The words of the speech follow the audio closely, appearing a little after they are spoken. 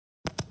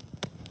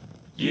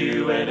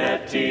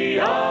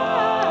UNFTR.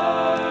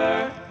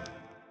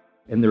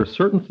 And there are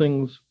certain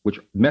things,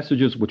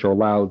 messages which are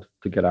allowed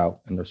to get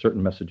out, and there are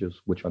certain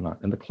messages which are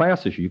not. And the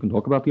class issue, you can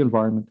talk about the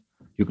environment,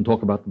 you can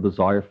talk about the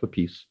desire for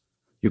peace,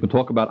 you can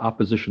talk about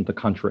opposition to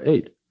Contra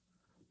aid.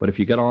 But if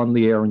you get on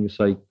the air and you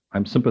say,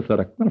 I'm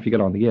sympathetic, not if you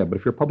get on the air, but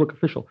if you're a public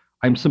official,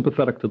 I'm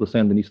sympathetic to the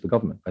Sandinista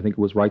government. I think it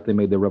was right they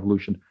made their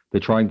revolution. They're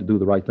trying to do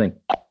the right thing.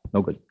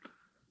 No good.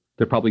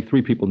 There are probably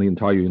 3 people in the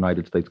entire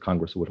United States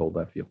Congress who would hold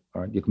that view.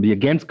 All right, you can be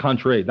against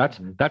Contra aid.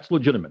 That's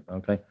legitimate,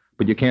 okay?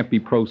 But you can't be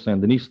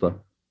pro-Sandinista.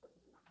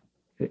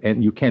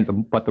 And you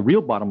can't, but the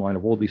real bottom line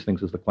of all these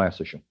things is the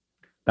class issue.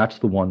 That's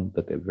the one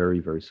that they're very,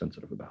 very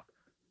sensitive about.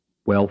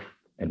 Wealth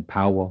and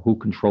power, who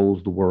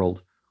controls the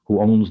world, who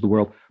owns the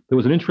world. There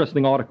was an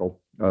interesting article,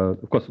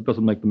 of course it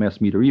doesn't make the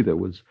mass media either, it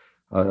was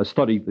a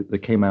study that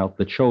came out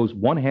that shows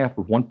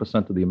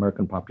 0.5% of the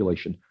American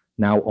population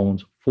now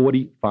owns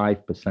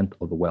 45%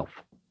 of the wealth.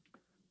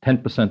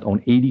 10%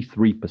 own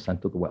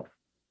 83% of the wealth.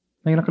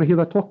 Now you're not going to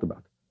hear that talked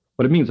about.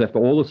 But it means after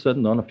all is said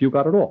and done, a few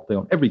got it all. They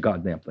own every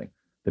goddamn thing.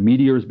 The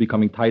media is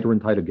becoming tighter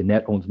and tighter.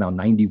 Gannett owns now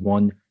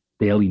 91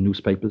 daily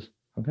newspapers.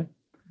 Okay,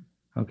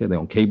 they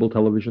own cable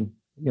television.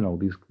 You know,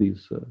 these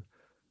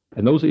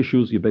and those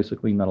issues you're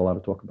basically not allowed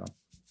to talk about.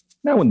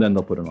 Now and then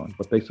they'll put it on,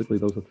 but basically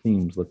those are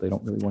themes that they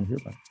don't really want to hear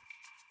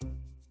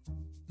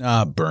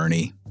about.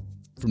 Bernie.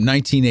 From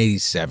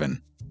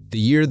 1987, the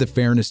year the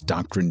Fairness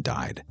Doctrine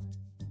died.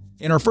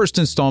 In our first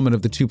installment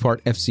of the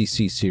 2-part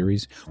FCC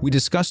series, we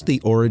discussed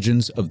the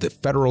origins of the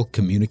Federal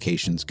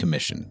Communications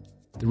Commission,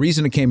 the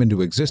reason it came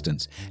into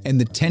existence, and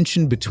the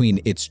tension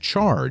between its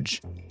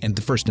charge and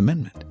the First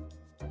Amendment.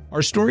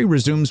 Our story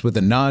resumes with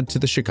a nod to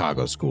the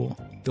Chicago School,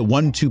 the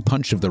 1-2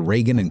 punch of the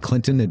Reagan and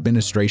Clinton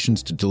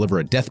administrations to deliver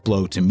a death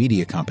blow to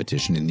media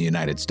competition in the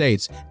United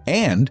States,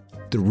 and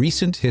the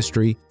recent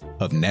history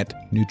of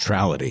net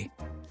neutrality.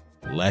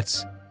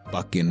 Let's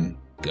fucking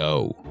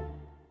go.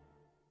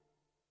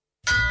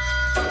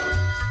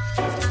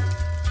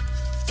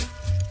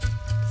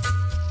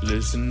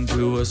 Listen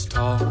to us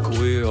talk,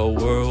 we are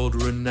world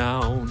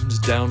renowned.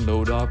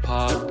 Download our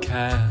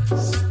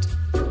podcast,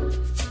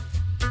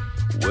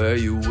 where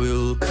you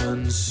will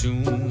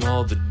consume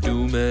all the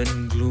doom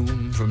and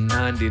gloom from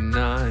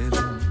 99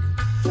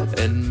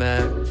 and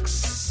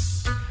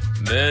Max.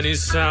 Many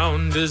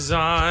sound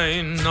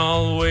design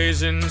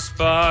always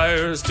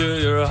inspires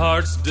to your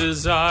heart's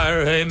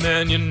desire. Hey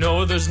man, you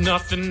know there's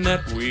nothing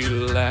that we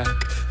lack.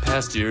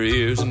 Past your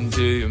ears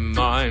into your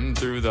mind,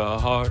 through the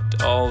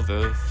heart, all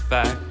the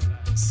facts.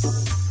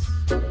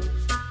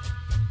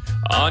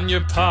 On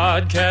your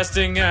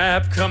podcasting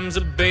app comes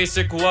a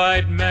basic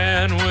white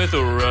man with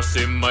a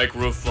rusty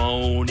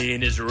microphone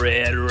in his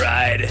red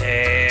right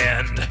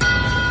hand.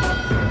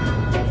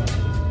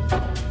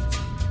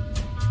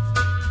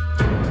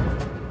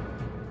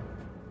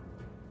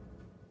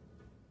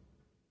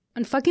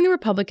 Unfucking the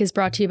Republic is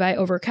brought to you by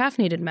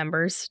Overcaffeinated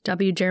members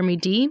W. Jeremy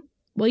D.,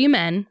 William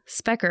N.,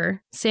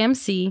 Specker, Sam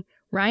C.,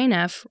 Ryan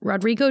F.,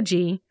 Rodrigo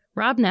G.,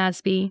 Rob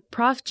Nasby,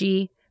 Prof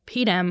G.,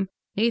 Pete M.,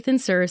 Nathan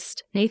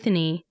Surst, Nathan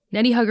E.,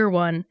 Nettie Hugger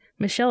 1,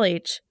 Michelle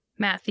H.,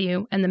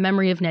 Matthew, and the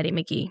memory of Nettie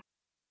McGee.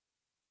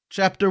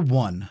 Chapter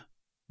 1.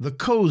 The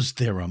Coase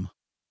Theorem.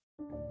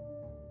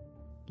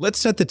 Let's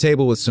set the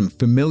table with some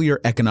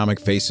familiar economic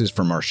faces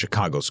from our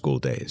Chicago school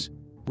days.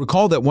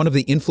 Recall that one of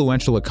the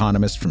influential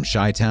economists from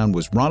Chi-Town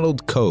was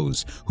Ronald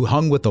Coase, who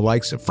hung with the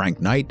likes of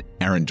Frank Knight,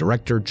 Aaron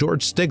Director,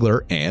 George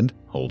Stigler, and,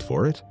 hold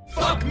for it,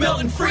 fuck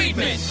Milton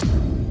Friedman!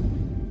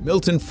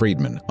 Milton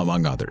Friedman,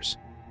 among others.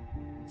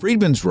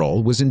 Friedman's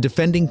role was in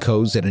defending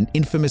Coase at an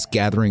infamous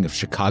gathering of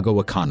Chicago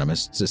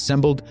economists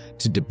assembled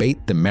to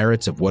debate the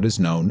merits of what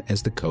is known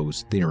as the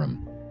Coase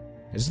Theorem.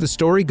 As the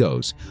story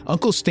goes,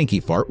 Uncle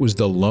Stinky Fart was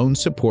the lone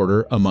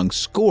supporter among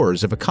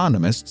scores of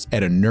economists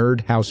at a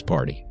nerd house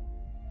party.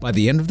 By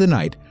the end of the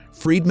night,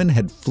 Friedman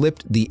had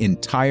flipped the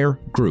entire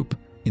group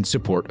in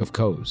support of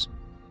Coase.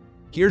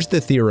 Here's the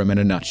theorem in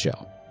a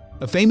nutshell.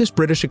 A famous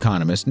British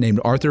economist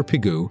named Arthur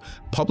Pigou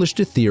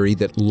published a theory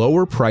that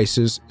lower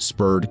prices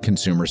spurred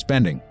consumer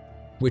spending,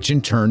 which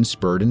in turn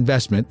spurred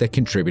investment that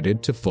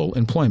contributed to full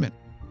employment.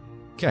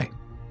 Okay,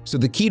 so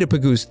the key to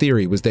Pigou's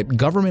theory was that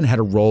government had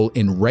a role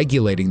in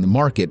regulating the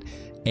market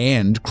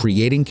and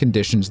creating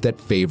conditions that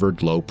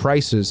favored low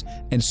prices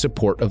and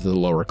support of the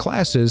lower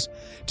classes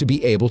to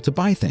be able to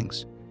buy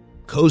things.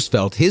 Coase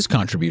felt his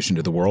contribution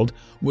to the world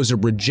was a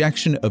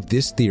rejection of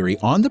this theory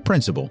on the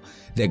principle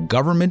that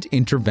government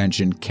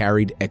intervention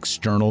carried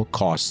external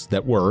costs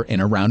that were, in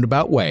a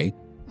roundabout way,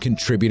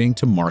 contributing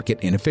to market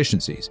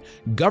inefficiencies.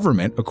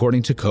 Government,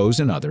 according to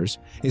Coase and others,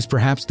 is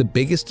perhaps the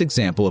biggest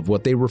example of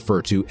what they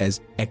refer to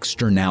as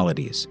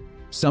externalities,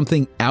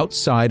 something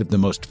outside of the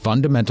most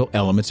fundamental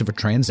elements of a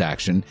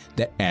transaction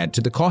that add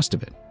to the cost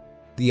of it.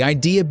 The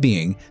idea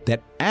being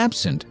that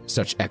absent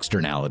such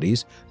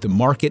externalities, the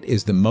market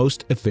is the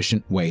most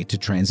efficient way to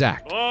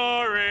transact.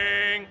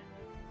 Boring.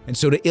 And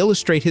so to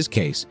illustrate his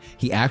case,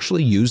 he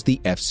actually used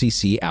the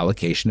FCC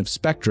allocation of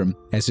spectrum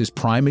as his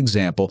prime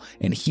example,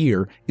 and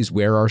here is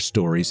where our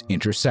stories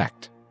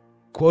intersect.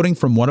 Quoting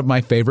from one of my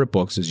favorite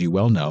books, as you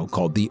well know,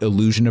 called The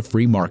Illusion of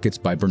Free Markets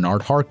by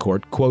Bernard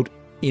Harcourt, quote,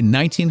 in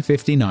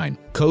 1959,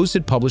 Coase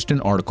had published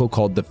an article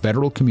called The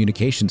Federal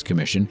Communications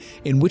Commission,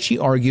 in which he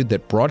argued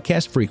that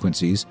broadcast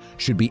frequencies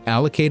should be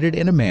allocated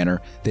in a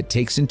manner that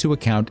takes into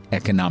account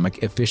economic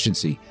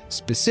efficiency,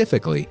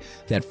 specifically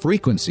that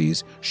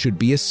frequencies should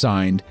be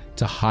assigned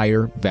to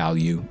higher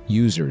value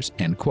users,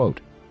 end quote.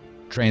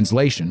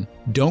 Translation,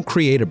 don't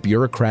create a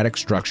bureaucratic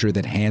structure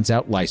that hands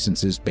out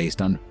licenses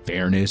based on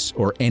fairness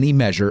or any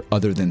measure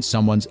other than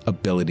someone's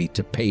ability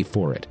to pay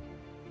for it.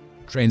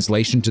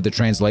 Translation to the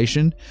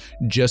translation,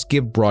 just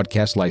give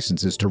broadcast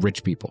licenses to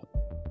rich people.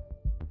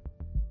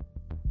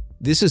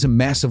 This is a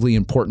massively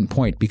important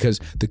point because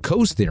the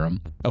Coase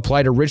theorem,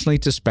 applied originally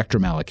to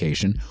spectrum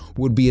allocation,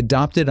 would be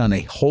adopted on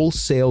a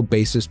wholesale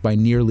basis by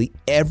nearly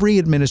every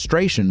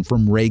administration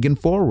from Reagan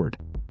forward.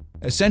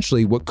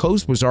 Essentially, what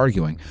Coase was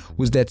arguing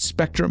was that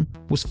spectrum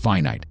was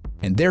finite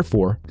and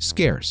therefore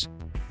scarce.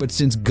 But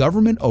since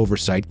government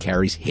oversight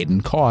carries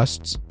hidden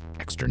costs,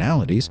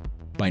 externalities,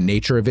 by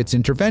nature of its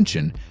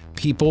intervention,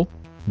 people,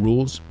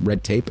 rules,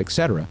 red tape,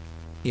 etc.,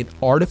 it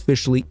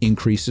artificially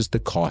increases the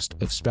cost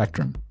of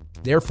spectrum.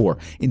 Therefore,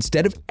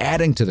 instead of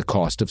adding to the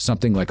cost of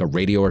something like a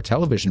radio or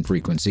television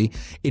frequency,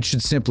 it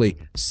should simply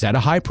set a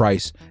high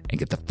price and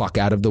get the fuck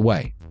out of the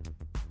way.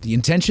 The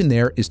intention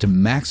there is to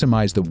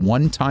maximize the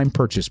one-time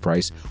purchase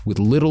price with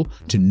little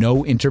to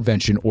no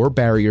intervention or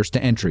barriers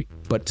to entry,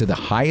 but to the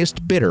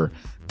highest bidder,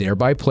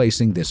 thereby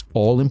placing this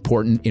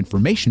all-important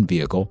information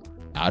vehicle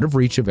out of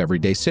reach of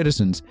everyday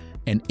citizens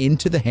and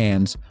into the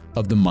hands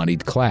of the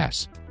moneyed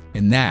class.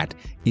 And that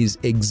is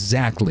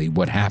exactly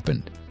what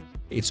happened.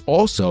 It's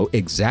also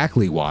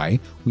exactly why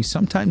we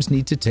sometimes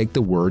need to take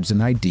the words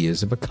and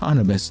ideas of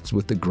economists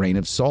with a grain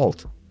of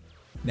salt.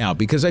 Now,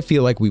 because I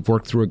feel like we've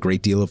worked through a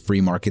great deal of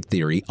free market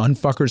theory,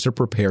 unfuckers are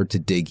prepared to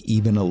dig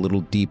even a little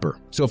deeper.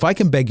 So if I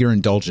can beg your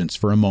indulgence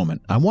for a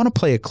moment, I want to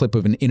play a clip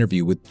of an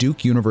interview with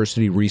Duke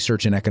University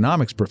research and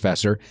economics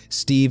professor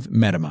Steve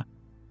Medema.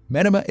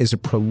 Medema is a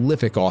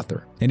prolific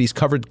author, and he's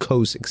covered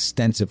Coase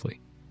extensively.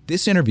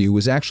 This interview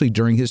was actually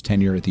during his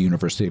tenure at the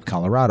University of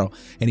Colorado,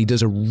 and he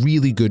does a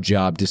really good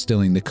job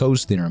distilling the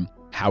Coase theorem,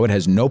 how it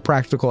has no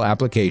practical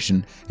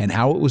application, and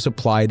how it was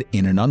applied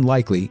in an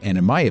unlikely, and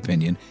in my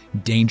opinion,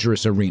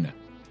 dangerous arena.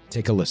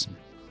 Take a listen.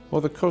 Well,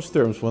 the Coase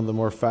theorem is one of the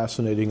more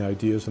fascinating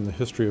ideas in the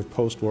history of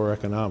post-war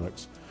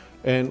economics.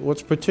 And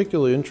what's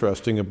particularly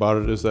interesting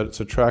about it is that it's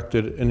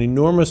attracted an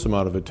enormous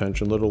amount of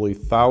attention, literally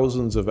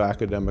thousands of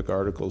academic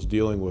articles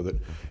dealing with it,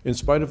 in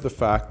spite of the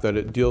fact that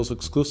it deals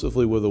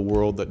exclusively with a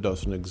world that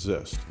doesn't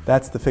exist.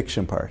 That's the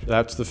fiction part.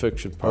 That's the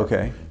fiction part.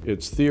 Okay.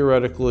 It's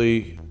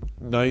theoretically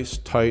nice,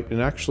 tight, and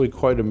actually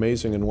quite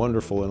amazing and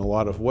wonderful in a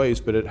lot of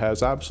ways, but it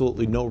has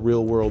absolutely no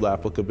real-world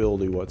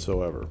applicability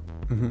whatsoever.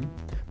 Mm-hmm.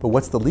 But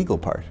what's the legal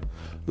part?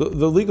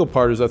 The legal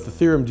part is that the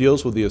theorem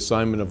deals with the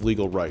assignment of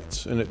legal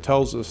rights, and it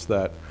tells us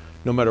that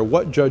no matter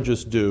what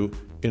judges do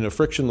in a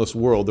frictionless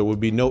world, there would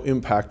be no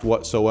impact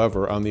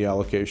whatsoever on the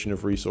allocation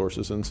of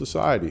resources in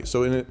society.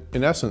 So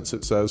in essence,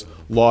 it says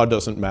law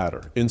doesn't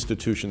matter,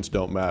 institutions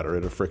don't matter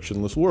in a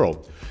frictionless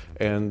world.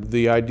 And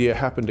the idea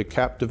happened to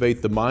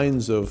captivate the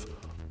minds of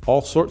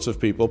all sorts of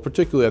people,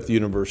 particularly at the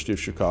University of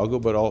Chicago,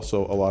 but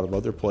also a lot of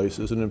other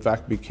places, and in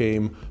fact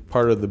became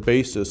part of the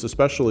basis,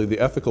 especially the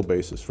ethical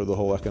basis for the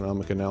whole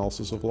economic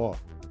analysis of law.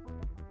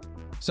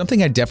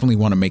 Something I definitely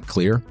want to make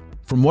clear.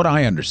 From what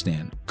I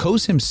understand,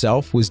 Coase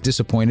himself was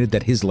disappointed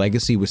that his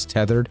legacy was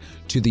tethered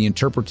to the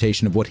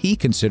interpretation of what he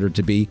considered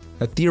to be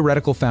a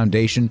theoretical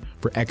foundation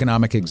for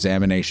economic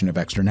examination of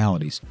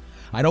externalities.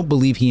 I don't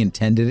believe he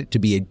intended it to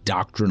be a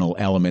doctrinal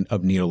element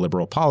of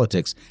neoliberal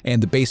politics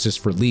and the basis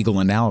for legal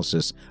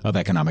analysis of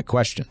economic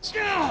questions.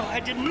 Oh, I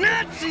did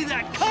not see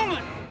that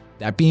coming!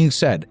 That being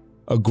said,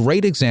 a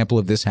great example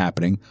of this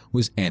happening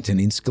was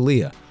Antonin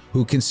Scalia,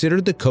 who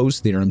considered the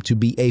Coase theorem to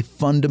be a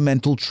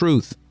fundamental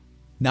truth.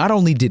 Not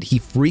only did he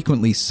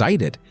frequently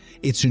cite it,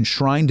 it's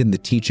enshrined in the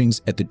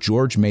teachings at the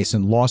George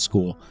Mason Law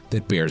School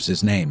that bears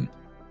his name.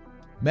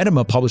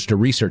 Medema published a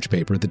research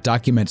paper that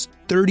documents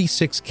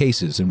 36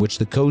 cases in which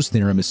the Coase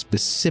theorem is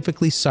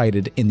specifically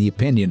cited in the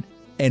opinion,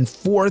 and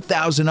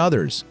 4,000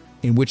 others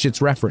in which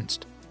it's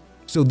referenced.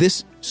 So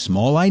this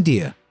small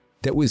idea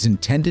that was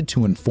intended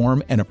to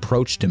inform an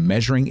approach to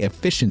measuring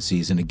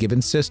efficiencies in a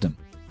given system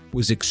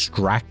was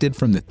extracted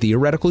from the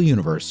theoretical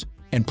universe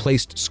and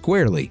placed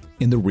squarely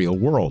in the real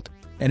world.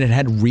 And it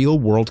had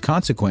real-world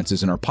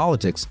consequences in our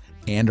politics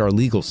and our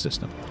legal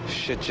system.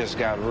 Shit just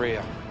got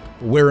real.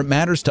 Where it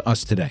matters to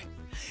us today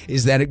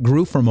is that it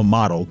grew from a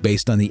model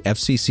based on the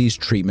FCC's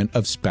treatment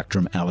of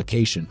spectrum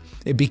allocation.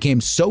 It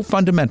became so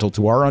fundamental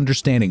to our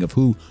understanding of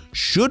who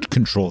should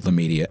control the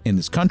media in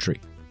this country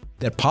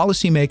that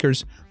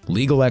policymakers,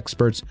 legal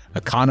experts,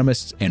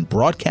 economists, and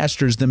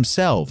broadcasters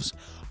themselves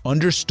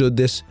understood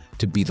this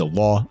to be the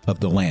law of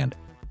the land.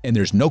 And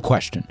there's no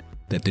question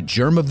that the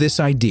germ of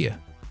this idea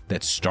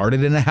that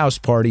started in a house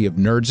party of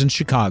nerds in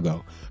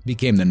Chicago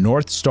became the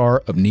North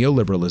Star of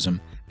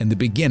neoliberalism and the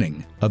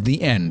beginning of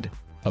the end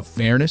of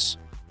fairness,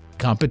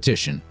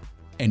 competition,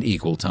 and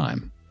equal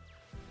time.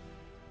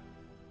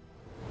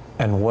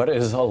 And what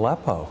is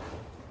Aleppo?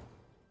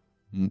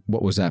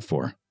 What was that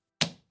for?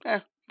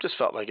 Just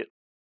felt like it.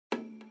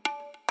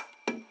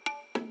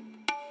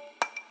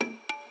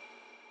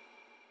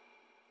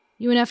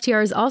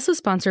 UNFTR is also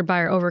sponsored by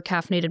our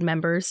overcaffeinated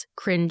members,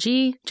 Corinne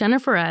G,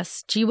 Jennifer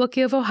S, G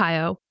Wookie of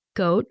Ohio,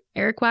 Goat,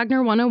 Eric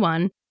Wagner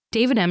 101,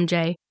 David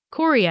MJ,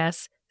 Corey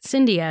S,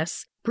 Cindy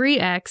S, Bree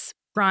X,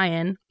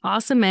 Brian,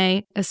 Awesome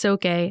A,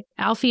 Asoke,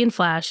 Alfie and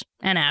Flash,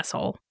 and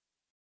Asshole.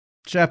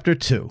 Chapter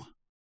 2.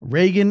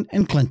 Reagan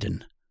and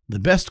Clinton, the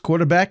best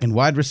quarterback and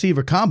wide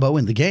receiver combo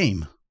in the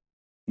game.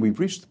 We've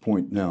reached the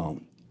point now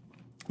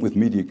with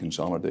media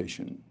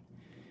consolidation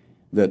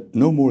that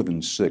no more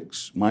than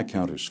 6, my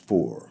count is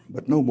 4,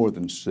 but no more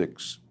than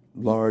 6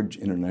 large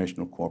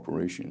international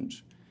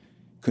corporations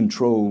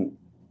control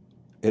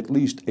at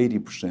least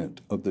 80%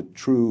 of the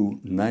true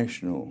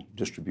national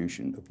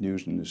distribution of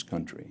news in this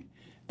country.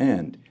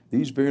 And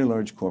these very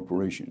large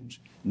corporations,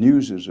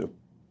 news is a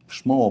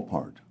small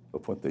part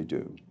of what they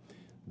do.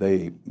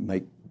 They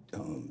make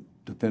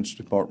Defense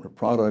Department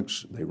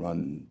products, they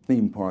run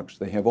theme parks,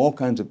 they have all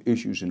kinds of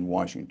issues in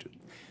Washington.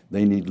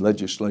 They need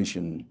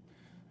legislation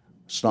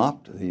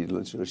stopped, they need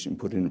legislation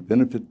put in to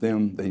benefit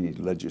them, they need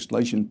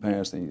legislation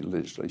passed, they need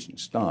legislation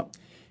stopped.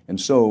 And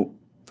so,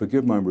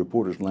 forgive my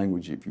reporter's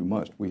language if you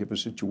must, we have a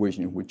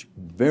situation in which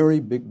very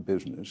big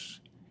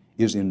business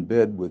is in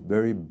bed with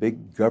very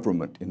big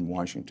government in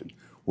Washington,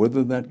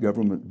 whether that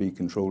government be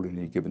controlled at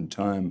any given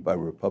time by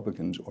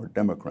Republicans or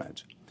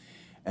Democrats.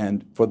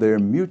 And for their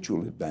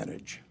mutual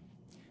advantage,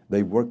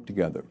 they work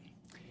together.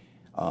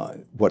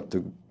 What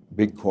the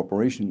big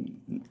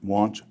corporation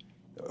wants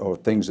are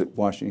things that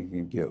Washington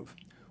can give.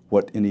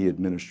 What any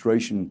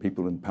administration,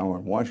 people in power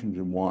in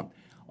Washington want,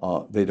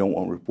 they don't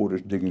want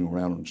reporters digging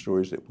around on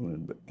stories that will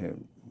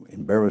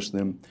embarrass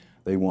them.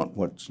 They want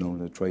what's known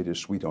in the trade as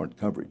sweetheart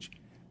coverage.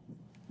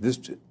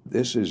 This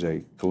is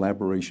a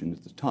collaboration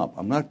at the top.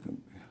 I'm not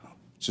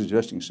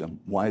suggesting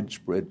some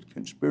widespread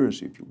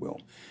conspiracy, if you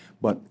will,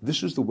 but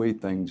this is the way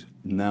things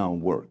now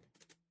work.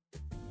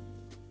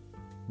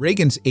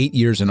 Reagan's 8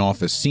 years in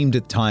office seemed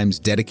at times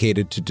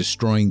dedicated to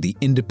destroying the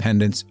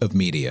independence of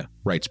media,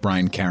 writes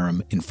Brian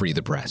Karam in Free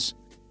the Press.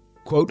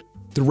 Quote,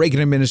 the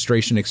Reagan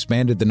administration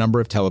expanded the number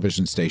of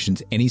television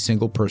stations any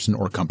single person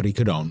or company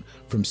could own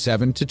from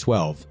 7 to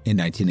 12 in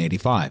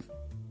 1985.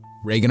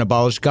 Reagan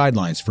abolished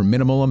guidelines for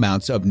minimal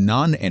amounts of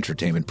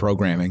non-entertainment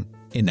programming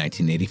in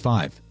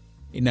 1985.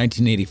 In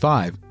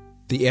 1985,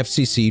 the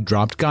FCC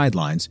dropped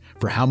guidelines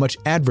for how much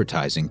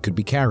advertising could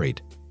be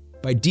carried.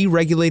 By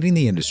deregulating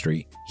the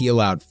industry, he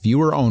allowed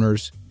fewer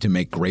owners to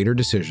make greater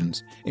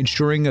decisions,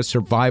 ensuring a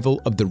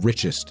survival of the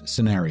richest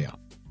scenario.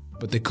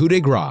 But the coup de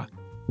grace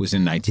was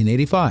in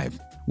 1985,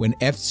 when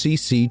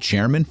FCC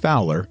Chairman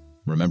Fowler,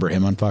 remember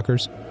him on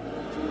Fuckers?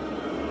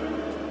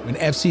 When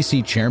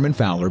FCC Chairman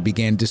Fowler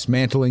began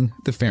dismantling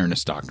the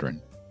Fairness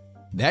Doctrine.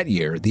 That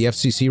year, the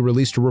FCC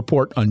released a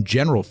report on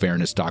general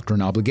Fairness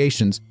Doctrine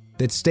obligations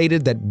that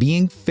stated that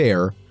being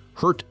fair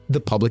hurt the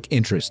public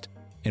interest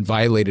and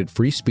violated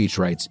free speech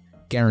rights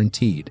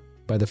guaranteed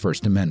by the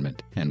First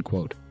Amendment, end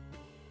quote.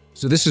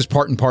 So this is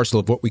part and parcel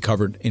of what we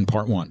covered in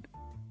Part 1.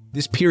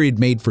 This period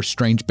made for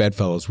strange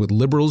bedfellows, with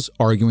liberals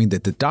arguing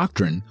that the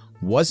doctrine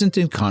wasn't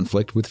in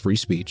conflict with free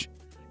speech,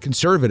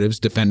 conservatives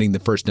defending the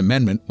First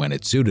Amendment when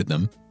it suited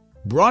them,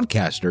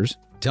 broadcasters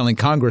telling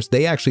Congress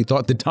they actually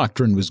thought the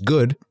doctrine was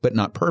good but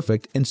not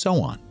perfect, and so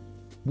on.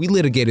 We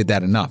litigated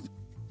that enough.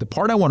 The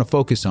part I want to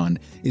focus on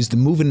is the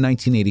move in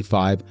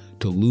 1985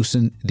 to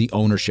loosen the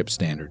ownership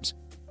standards.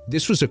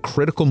 This was a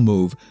critical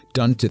move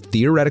done to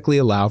theoretically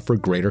allow for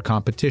greater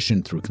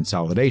competition through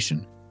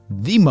consolidation,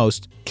 the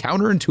most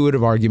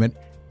counterintuitive argument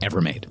ever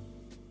made.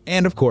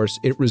 And of course,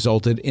 it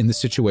resulted in the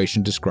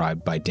situation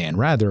described by Dan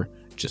Rather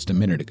just a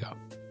minute ago.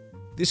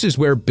 This is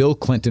where Bill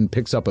Clinton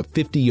picks up a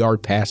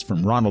 50-yard pass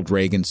from Ronald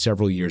Reagan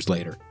several years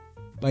later.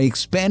 By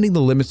expanding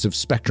the limits of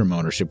spectrum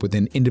ownership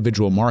within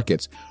individual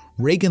markets,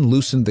 Reagan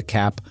loosened the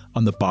cap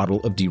on the bottle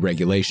of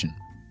deregulation.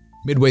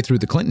 Midway through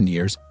the Clinton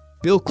years,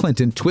 Bill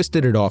Clinton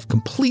twisted it off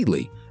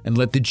completely and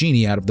let the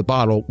genie out of the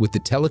bottle with the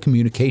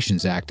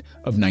Telecommunications Act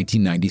of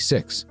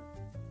 1996.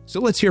 So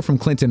let's hear from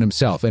Clinton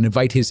himself and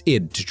invite his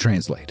id to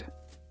translate.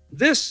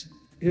 This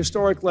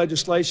historic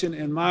legislation,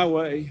 in my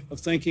way of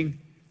thinking,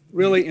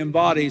 really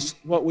embodies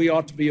what we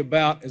ought to be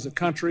about as a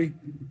country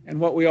and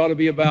what we ought to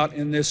be about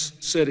in this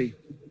city.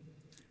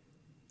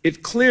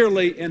 It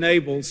clearly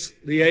enables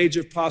the age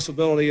of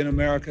possibility in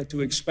America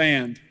to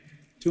expand,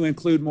 to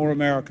include more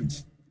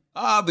Americans.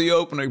 The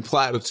opening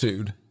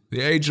platitude,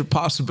 the age of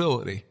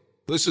possibility.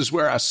 This is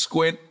where I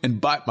squint and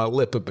bite my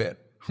lip a bit.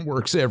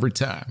 Works every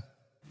time.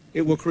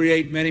 It will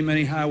create many,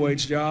 many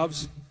high-wage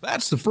jobs.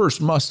 That's the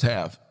first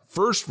must-have.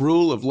 First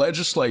rule of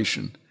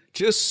legislation.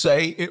 Just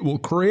say it will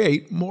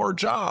create more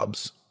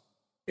jobs.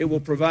 It will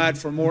provide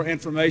for more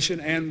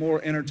information and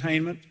more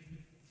entertainment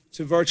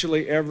to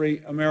virtually every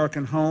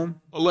American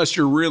home. Unless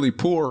you're really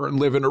poor and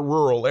live in a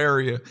rural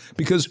area,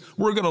 because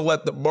we're going to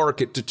let the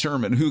market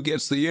determine who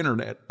gets the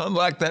internet.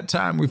 Unlike that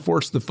time we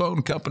forced the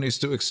phone companies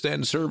to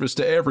extend service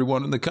to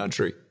everyone in the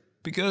country.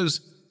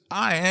 Because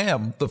I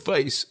am the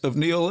face of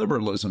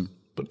neoliberalism,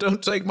 but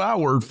don't take my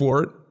word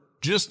for it.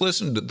 Just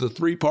listen to the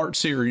 3-part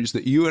series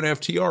that you and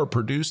FTR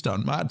produced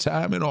on my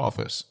time in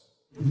office.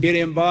 It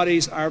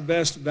embodies our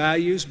best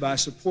values by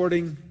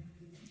supporting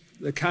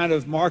the kind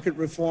of market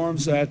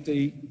reforms that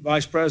the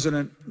Vice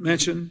President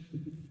mentioned,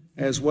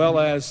 as well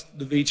as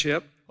the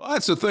V-chip. Well,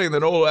 that's the thing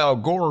that old Al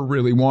Gore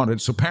really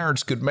wanted, so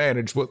parents could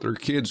manage what their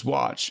kids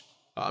watch.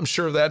 I'm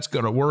sure that's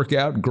going to work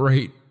out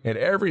great, and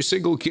every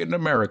single kid in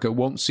America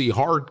won't see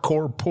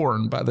hardcore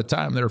porn by the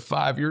time they're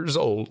 5 years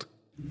old.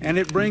 And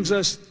it brings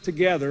us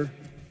together,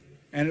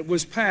 and it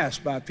was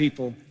passed by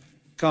people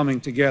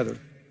coming together.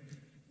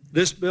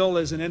 This bill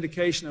is an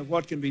indication of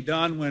what can be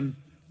done when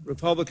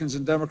Republicans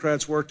and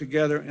Democrats work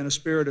together in a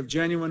spirit of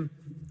genuine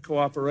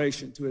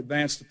cooperation to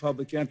advance the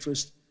public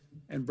interest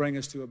and bring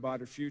us to a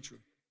brighter future.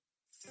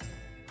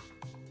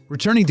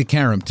 Returning to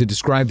Karam to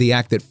describe the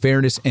act that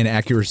fairness and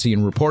accuracy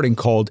in reporting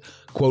called,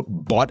 quote,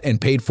 bought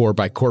and paid for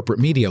by corporate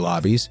media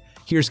lobbies,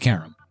 here's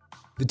Karam.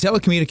 The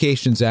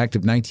Telecommunications Act of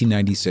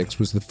 1996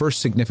 was the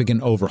first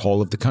significant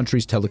overhaul of the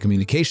country's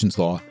telecommunications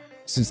law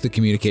since the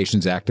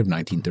Communications Act of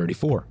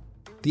 1934.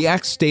 The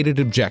act's stated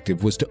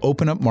objective was to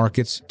open up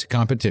markets to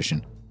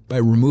competition by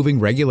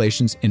removing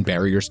regulations and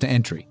barriers to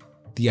entry.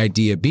 The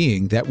idea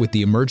being that with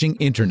the emerging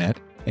internet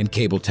and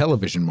cable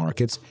television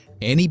markets,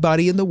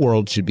 anybody in the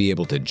world should be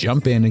able to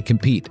jump in and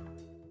compete.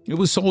 It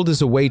was sold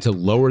as a way to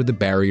lower the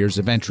barriers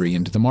of entry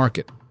into the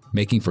market,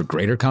 making for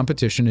greater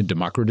competition and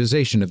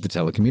democratization of the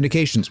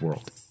telecommunications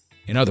world.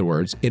 In other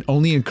words, it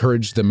only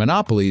encouraged the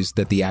monopolies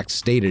that the act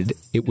stated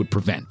it would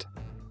prevent.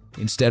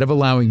 Instead of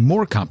allowing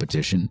more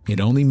competition, it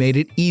only made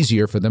it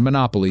easier for the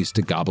monopolies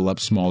to gobble up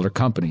smaller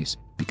companies,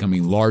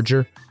 becoming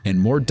larger and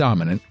more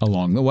dominant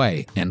along the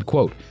way, end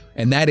quote.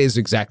 And that is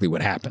exactly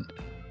what happened.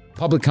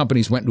 Public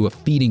companies went into a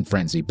feeding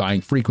frenzy,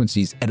 buying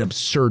frequencies at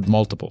absurd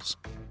multiples.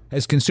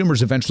 As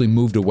consumers eventually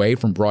moved away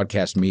from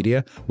broadcast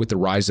media with the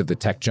rise of the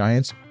tech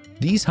giants,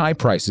 these high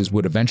prices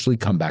would eventually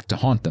come back to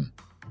haunt them.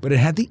 But it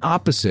had the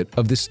opposite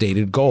of the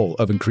stated goal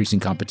of increasing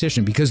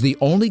competition, because the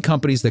only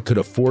companies that could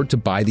afford to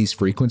buy these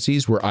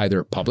frequencies were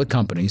either public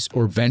companies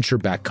or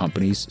venture-backed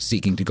companies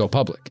seeking to go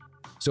public.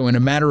 So in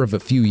a matter of a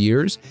few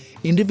years,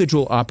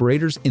 individual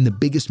operators in the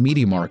biggest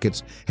media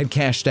markets had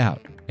cashed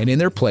out, and in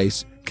their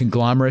place,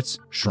 conglomerates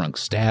shrunk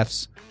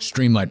staffs,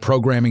 streamlined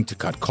programming to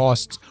cut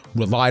costs,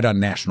 relied on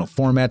national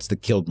formats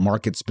that killed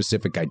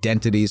market-specific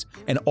identities,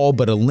 and all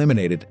but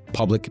eliminated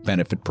public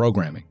benefit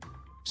programming.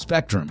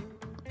 Spectrum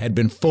had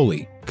been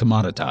fully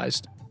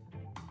commoditized.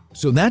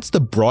 So that's the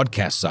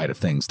broadcast side of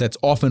things that's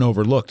often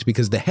overlooked,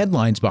 because the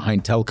headlines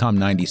behind Telecom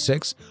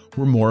 96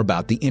 were more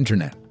about the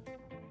internet.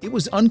 It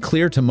was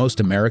unclear to most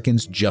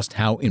Americans just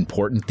how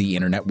important the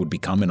internet would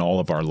become in all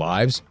of our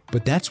lives,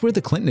 but that's where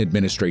the Clinton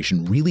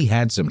administration really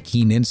had some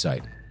keen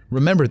insight.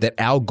 Remember that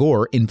Al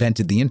Gore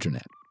invented the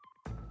internet.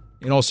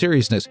 In all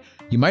seriousness,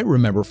 you might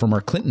remember from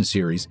our Clinton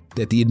series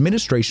that the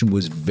administration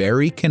was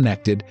very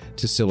connected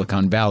to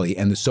Silicon Valley,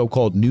 and the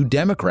so-called New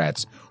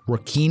Democrats were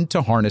keen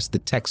to harness the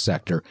tech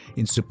sector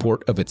in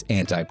support of its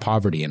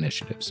anti-poverty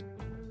initiatives.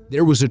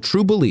 There was a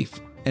true belief,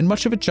 and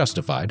much of it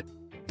justified,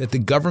 that the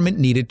government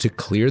needed to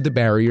clear the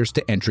barriers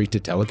to entry to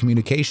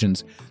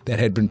telecommunications that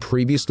had been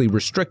previously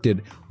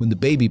restricted when the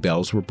baby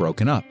bells were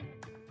broken up.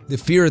 The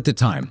fear at the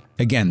time,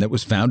 again that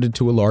was founded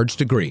to a large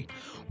degree,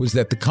 was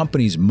that the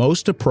companies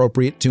most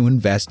appropriate to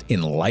invest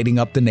in lighting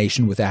up the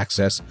nation with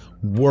access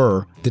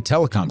were the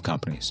telecom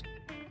companies.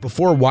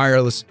 Before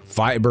wireless,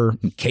 fiber,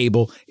 and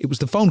cable, it was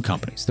the phone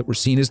companies that were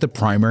seen as the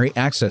primary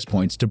access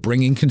points to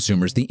bringing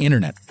consumers the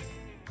internet.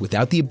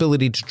 Without the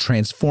ability to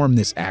transform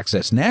this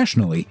access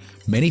nationally,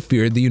 many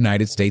feared the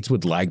United States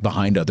would lag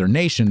behind other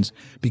nations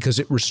because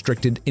it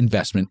restricted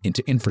investment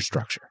into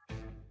infrastructure.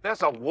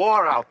 There's a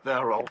war out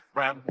there, old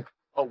friend.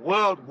 A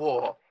world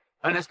war.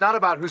 And it's not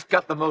about who's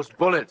got the most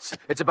bullets.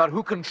 It's about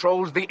who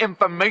controls the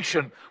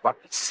information. What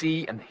we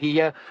see and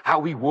hear, how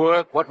we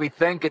work, what we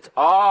think. It's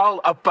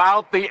all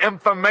about the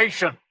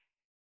information.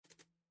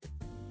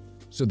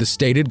 So the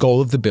stated goal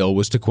of the bill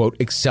was to, quote,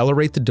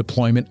 accelerate the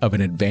deployment of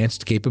an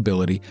advanced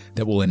capability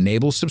that will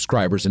enable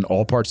subscribers in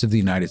all parts of the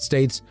United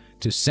States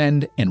to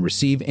send and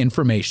receive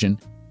information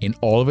in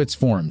all of its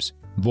forms,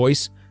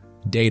 voice,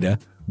 data,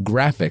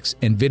 graphics,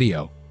 and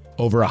video,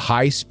 over a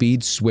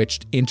high-speed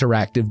switched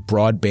interactive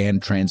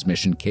broadband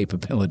transmission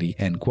capability,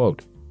 end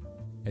quote.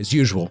 As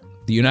usual,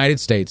 the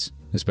United States,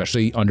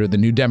 especially under the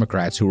New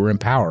Democrats who were in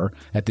power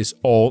at this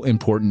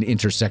all-important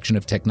intersection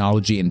of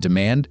technology and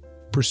demand,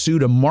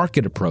 pursued a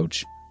market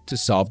approach to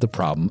solve the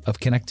problem of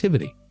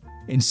connectivity.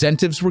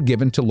 Incentives were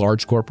given to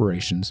large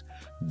corporations,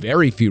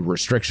 very few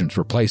restrictions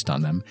were placed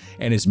on them,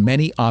 and as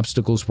many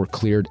obstacles were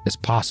cleared as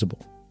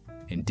possible.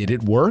 And did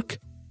it work?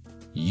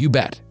 You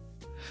bet.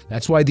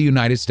 That's why the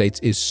United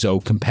States is so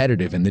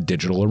competitive in the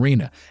digital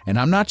arena. And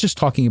I'm not just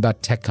talking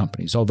about tech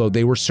companies, although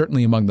they were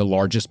certainly among the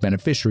largest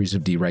beneficiaries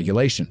of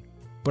deregulation,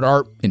 but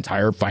our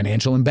entire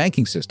financial and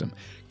banking system,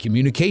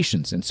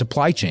 communications and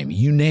supply chain,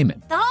 you name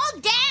it. The whole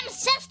damn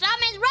system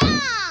is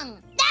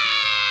wrong!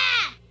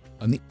 Ah!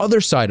 On the other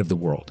side of the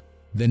world,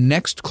 The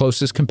next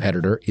closest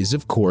competitor is,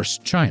 of course,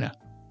 China.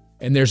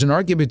 And there's an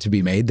argument to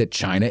be made that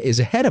China is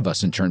ahead of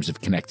us in terms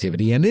of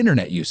connectivity and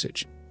internet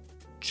usage.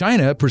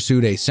 China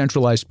pursued a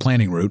centralized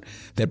planning route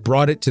that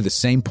brought it to the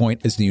same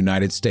point as the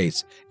United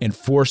States and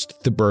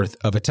forced the birth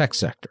of a tech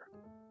sector.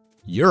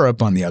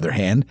 Europe, on the other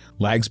hand,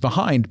 lags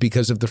behind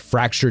because of the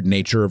fractured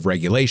nature of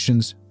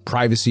regulations,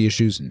 privacy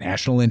issues,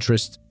 national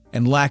interests,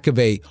 and lack of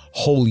a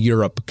whole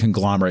Europe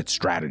conglomerate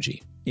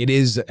strategy. It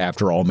is,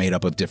 after all, made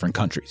up of different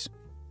countries.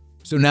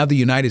 So now the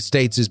United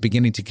States is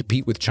beginning to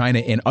compete with China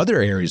in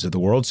other areas of the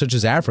world, such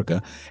as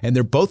Africa, and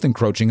they're both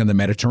encroaching on the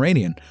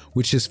Mediterranean,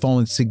 which has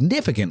fallen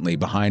significantly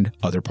behind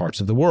other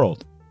parts of the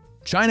world.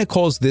 China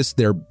calls this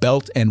their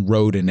Belt and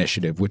Road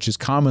Initiative, which is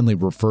commonly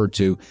referred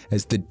to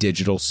as the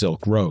Digital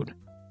Silk Road.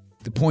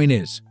 The point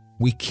is,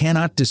 we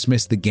cannot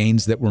dismiss the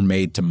gains that were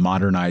made to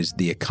modernize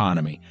the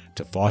economy,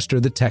 to foster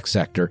the tech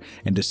sector,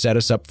 and to set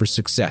us up for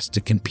success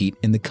to compete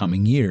in the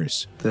coming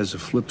years. There's a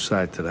flip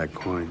side to that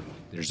coin.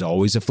 There's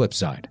always a flip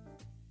side.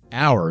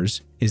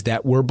 Ours is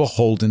that we're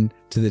beholden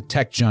to the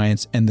tech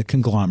giants and the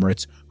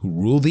conglomerates who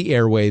rule the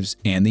airwaves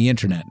and the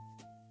internet.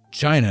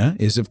 China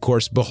is, of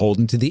course,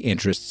 beholden to the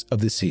interests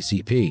of the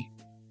CCP.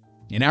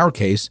 In our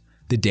case,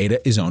 the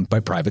data is owned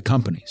by private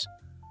companies.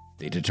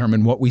 They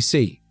determine what we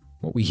see,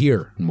 what we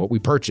hear, and what we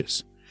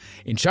purchase.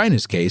 In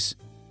China's case,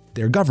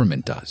 their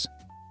government does.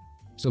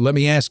 So let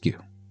me ask you,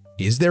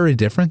 is there a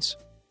difference?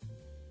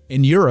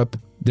 In Europe,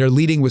 they're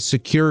leading with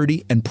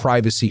security and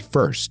privacy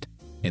first.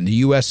 In the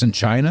US and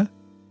China,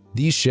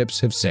 these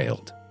ships have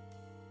sailed.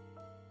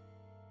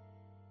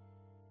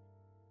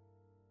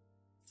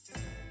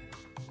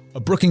 A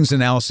Brookings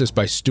analysis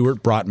by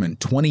Stuart Brotman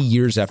 20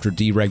 years after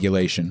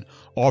deregulation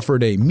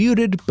offered a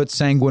muted but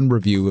sanguine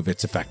review of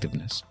its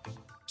effectiveness.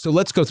 So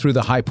let's go through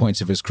the high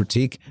points of his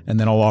critique, and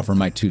then I'll offer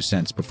my 2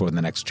 cents before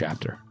the next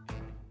chapter.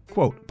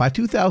 Quote, by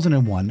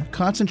 2001,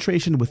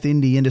 concentration within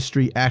the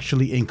industry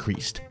actually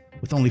increased,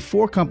 with only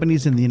 4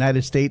 companies in the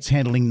United States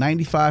handling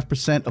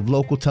 95% of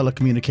local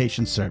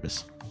telecommunications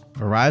service: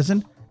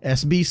 Verizon,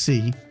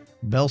 SBC,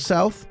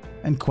 BellSouth,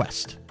 and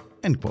Qwest.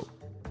 End quote.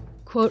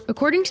 Quote,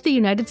 according to the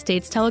United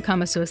States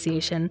Telecom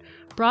Association,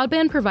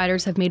 broadband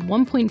providers have made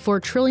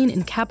 $1.4 trillion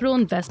in capital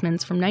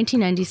investments from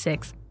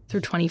 1996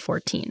 through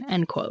 2014,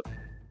 end quote.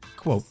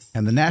 Quote,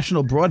 and the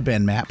National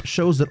Broadband Map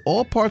shows that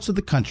all parts of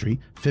the country,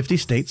 50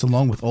 states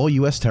along with all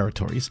U.S.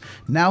 territories,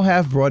 now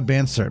have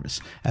broadband service,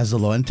 as the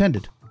law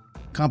intended.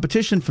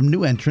 Competition from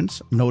new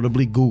entrants,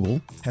 notably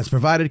Google, has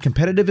provided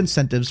competitive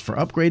incentives for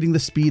upgrading the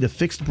speed of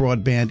fixed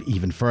broadband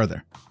even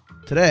further.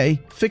 Today,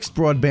 fixed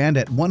broadband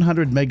at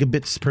 100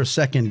 megabits per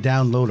second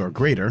download or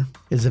greater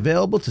is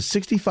available to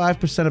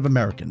 65% of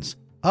Americans,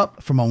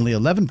 up from only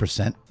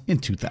 11% in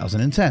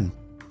 2010.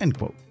 End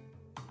quote.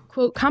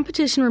 Quote,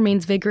 competition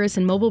remains vigorous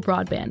in mobile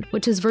broadband,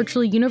 which has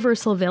virtually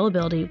universal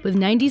availability, with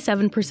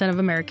 97% of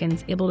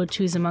Americans able to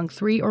choose among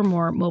 3 or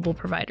more mobile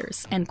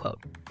providers, end quote.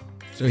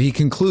 So he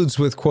concludes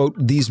with, quote,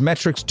 these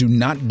metrics do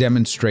not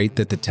demonstrate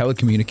that the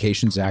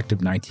Telecommunications Act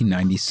of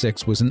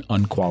 1996 was an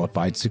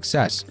unqualified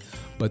success,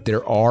 but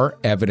there are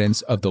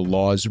evidence of the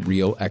law's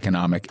real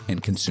economic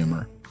and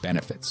consumer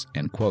benefits,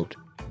 end quote.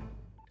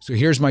 So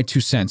here's my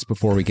 2 cents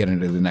before we get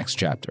into the next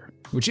chapter,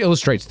 which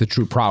illustrates the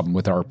true problem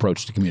with our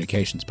approach to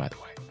communications, by the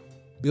way.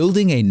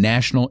 Building a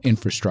national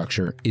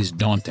infrastructure is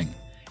daunting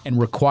and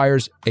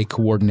requires a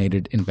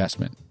coordinated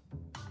investment.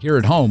 Here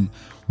at home,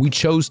 we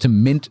chose to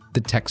mint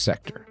the tech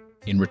sector.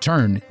 In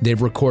return,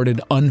 they've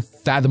recorded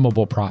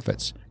unfathomable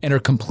profits and are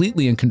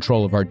completely in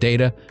control of our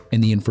data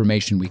and the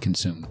information we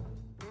consume.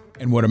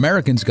 And what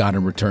Americans got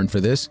in return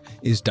for this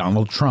is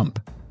Donald Trump,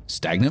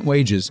 stagnant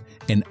wages,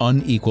 and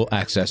unequal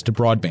access to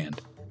broadband.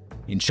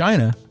 In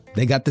China,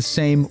 they got the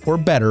same or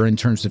better in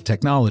terms of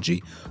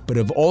technology, but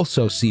have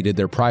also ceded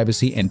their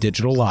privacy and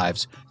digital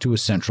lives to a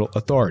central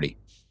authority.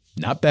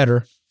 Not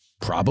better,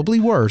 probably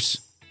worse,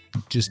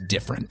 just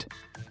different.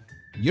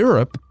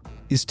 Europe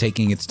is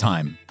taking its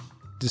time,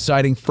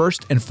 deciding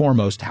first and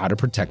foremost how to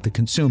protect the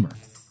consumer.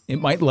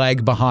 It might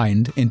lag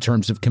behind in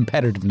terms of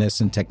competitiveness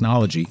and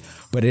technology,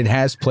 but it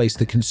has placed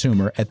the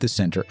consumer at the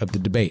center of the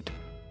debate.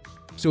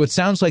 So it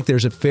sounds like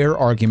there's a fair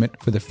argument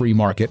for the free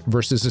market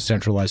versus a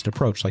centralized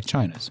approach like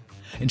China's.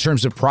 In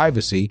terms of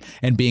privacy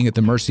and being at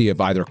the mercy of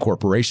either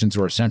corporations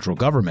or a central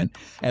government,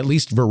 at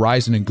least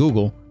Verizon and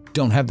Google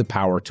don't have the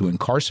power to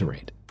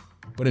incarcerate.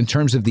 But in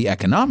terms of the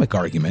economic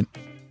argument,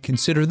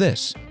 consider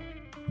this.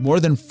 More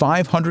than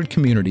 500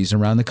 communities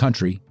around the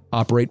country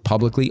operate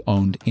publicly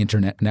owned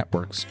internet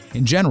networks.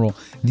 In general,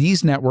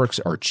 these networks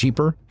are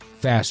cheaper,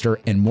 faster,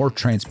 and more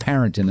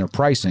transparent in their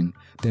pricing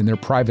than their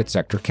private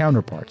sector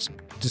counterparts,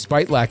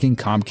 despite lacking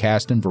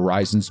Comcast and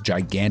Verizon's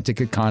gigantic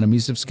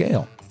economies of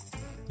scale.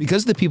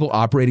 Because the people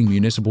operating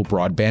municipal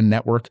broadband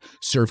network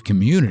serve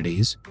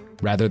communities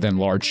rather than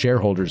large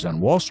shareholders on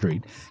Wall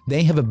Street,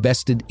 they have a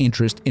vested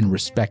interest in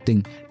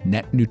respecting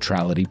net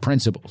neutrality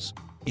principles.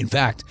 In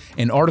fact,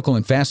 an article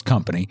in Fast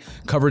Company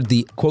covered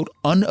the, quote,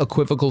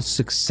 unequivocal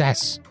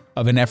success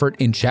of an effort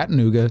in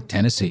Chattanooga,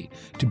 Tennessee,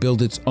 to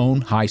build its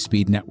own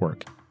high-speed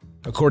network.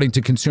 According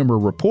to Consumer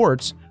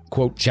Reports,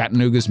 Quote,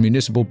 Chattanooga's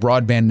municipal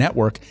broadband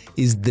network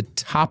is the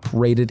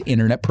top-rated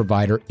internet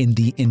provider in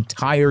the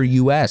entire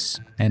U.S.,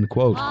 end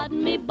quote.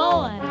 Pardon me,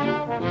 boy,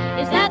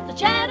 is that the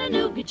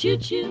Chattanooga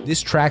choo-choo?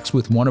 This tracks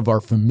with one of our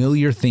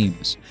familiar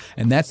themes,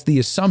 and that's the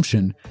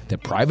assumption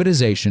that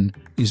privatization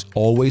is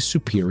always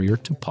superior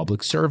to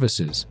public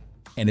services.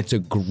 And it's a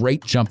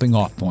great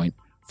jumping-off point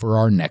for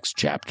our next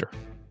chapter.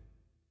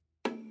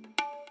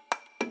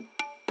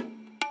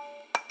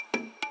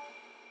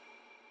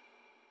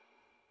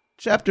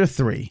 Chapter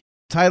 3,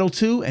 Title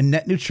II and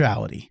Net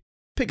Neutrality.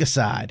 Pick a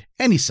side,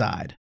 any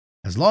side,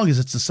 as long as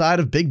it's the side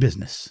of big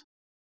business.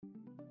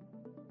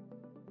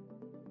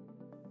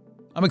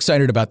 I'm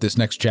excited about this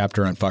next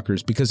chapter on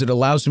Fuckers because it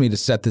allows me to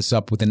set this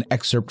up with an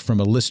excerpt from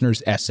a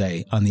listener's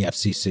essay on the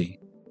FCC.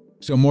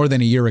 So more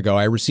than a year ago,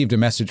 I received a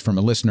message from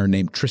a listener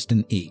named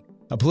Tristan E.,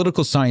 a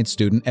political science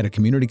student at a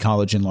community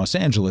college in Los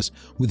Angeles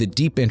with a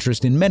deep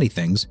interest in many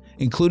things,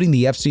 including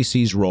the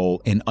FCC's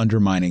role in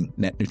undermining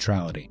net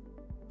neutrality.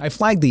 I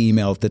flagged the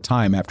email at the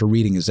time after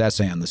reading his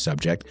essay on the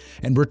subject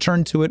and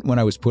returned to it when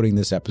I was putting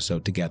this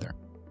episode together.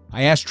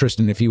 I asked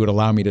Tristan if he would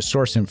allow me to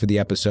source him for the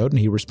episode, and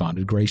he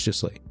responded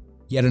graciously.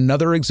 Yet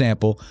another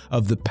example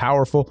of the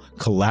powerful,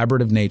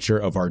 collaborative nature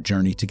of our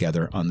journey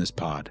together on this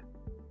pod.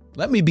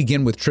 Let me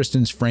begin with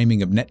Tristan's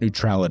framing of net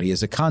neutrality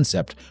as a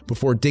concept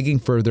before digging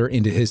further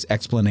into his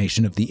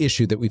explanation of the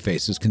issue that we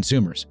face as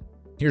consumers.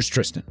 Here's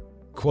Tristan.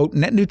 Quote,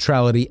 net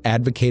neutrality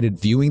advocated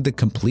viewing the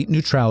complete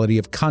neutrality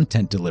of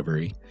content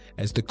delivery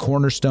as the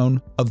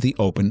cornerstone of the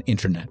open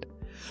internet.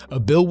 A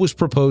bill was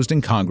proposed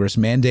in Congress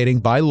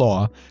mandating by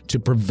law to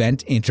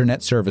prevent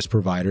internet service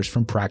providers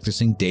from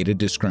practicing data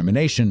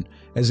discrimination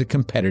as a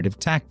competitive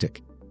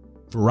tactic.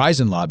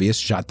 Verizon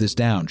lobbyists shot this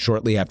down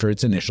shortly after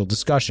its initial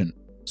discussion.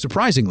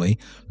 Surprisingly,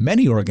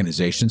 many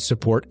organizations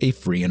support a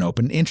free and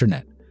open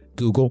internet.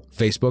 Google,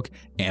 Facebook,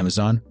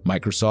 Amazon,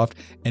 Microsoft,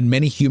 and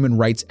many human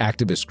rights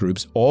activist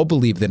groups all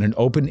believe that an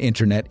open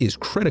internet is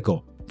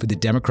critical for the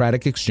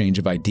democratic exchange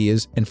of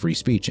ideas and free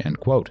speech, end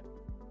quote.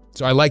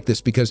 So I like this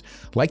because,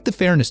 like the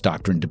fairness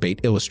doctrine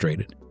debate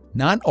illustrated,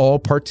 not all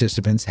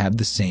participants have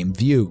the same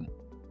view.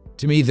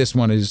 To me, this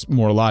one is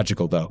more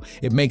logical, though.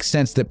 It makes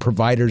sense that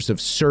providers of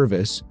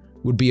service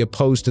would be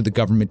opposed to the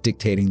government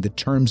dictating the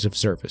terms of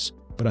service.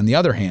 But on the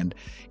other hand,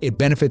 it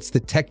benefits the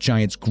tech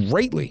giants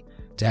greatly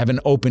to have an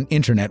open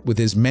internet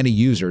with as many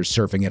users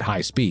surfing at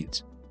high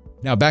speeds.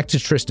 Now back to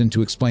Tristan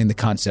to explain the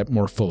concept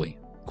more fully.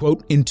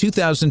 Quote, in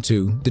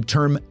 2002, the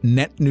term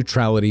net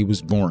neutrality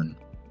was born.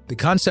 The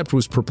concept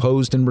was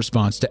proposed in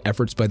response to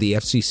efforts by the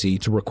FCC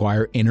to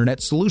require internet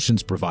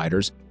solutions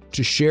providers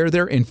to share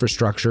their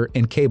infrastructure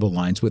and cable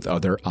lines with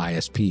other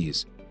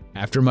ISPs.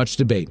 After much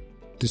debate,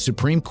 the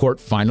Supreme Court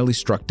finally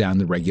struck down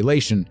the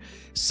regulation,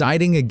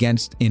 siding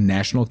against in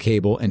National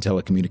Cable and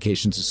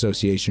Telecommunications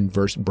Association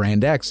versus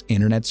Brand X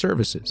internet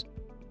services.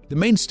 The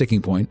main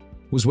sticking point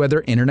was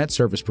whether internet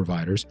service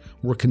providers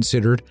were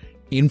considered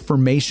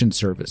information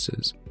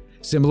services,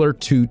 similar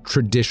to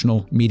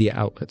traditional media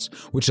outlets,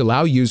 which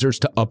allow users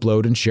to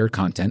upload and share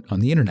content on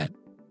the internet.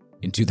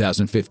 In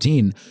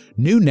 2015,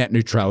 new net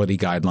neutrality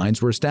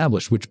guidelines were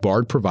established which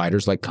barred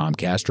providers like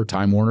Comcast or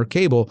Time Warner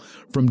Cable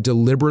from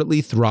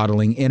deliberately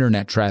throttling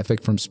internet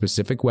traffic from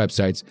specific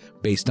websites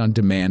based on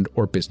demand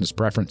or business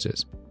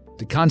preferences.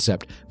 The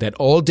concept that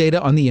all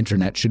data on the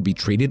internet should be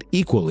treated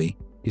equally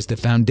is the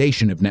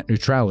foundation of net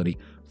neutrality,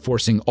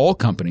 forcing all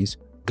companies,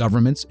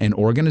 governments, and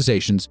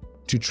organizations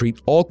to treat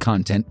all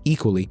content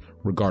equally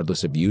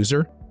regardless of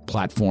user,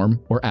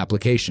 platform, or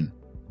application.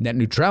 Net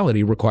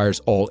neutrality requires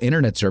all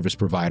internet service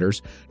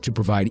providers to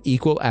provide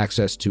equal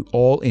access to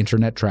all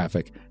internet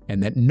traffic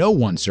and that no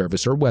one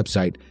service or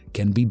website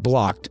can be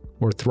blocked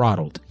or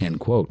throttled, end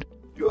quote.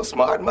 You're a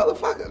smart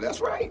motherfucker, that's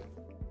right.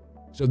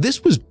 So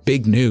this was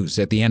big news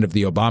at the end of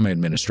the Obama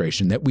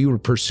administration that we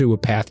would pursue a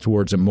path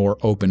towards a more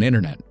open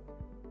internet.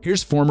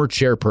 Here's former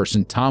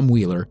chairperson Tom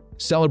Wheeler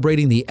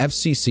celebrating the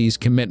FCC's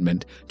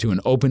commitment to an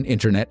open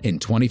internet in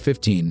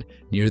 2015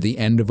 near the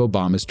end of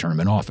Obama's term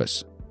in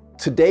office.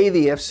 Today,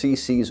 the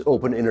FCC's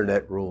open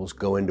internet rules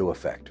go into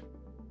effect.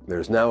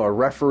 There's now a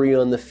referee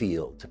on the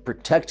field to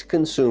protect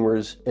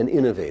consumers and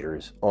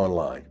innovators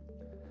online.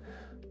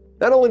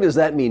 Not only does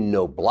that mean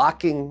no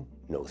blocking,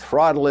 no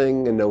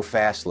throttling, and no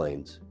fast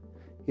lanes,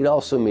 it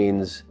also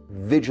means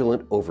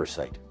vigilant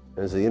oversight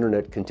as the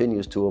internet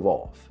continues to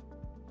evolve.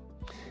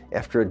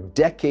 After a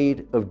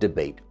decade of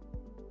debate,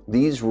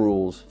 these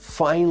rules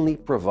finally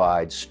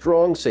provide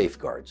strong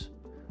safeguards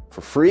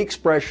for free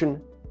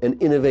expression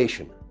and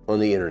innovation on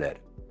the internet,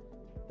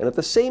 and at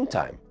the same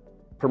time,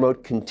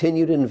 promote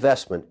continued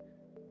investment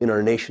in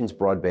our nation's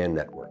broadband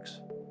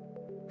networks.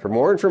 For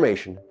more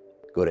information,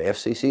 go to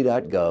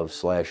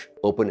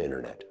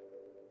fcc.gov/openinternet.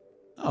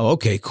 Oh,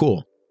 okay,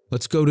 cool.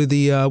 Let's go to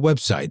the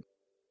website,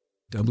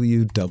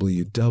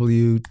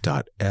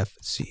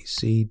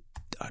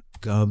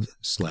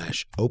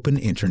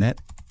 www.fcc.gov/openinternet,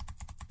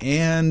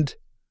 and,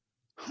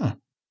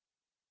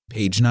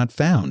 page not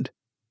found.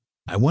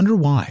 I wonder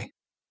why.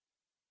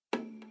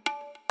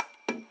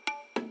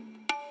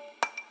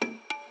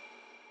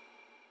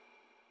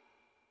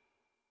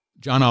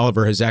 John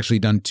Oliver has actually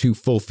done 2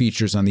 full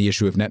features on the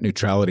issue of net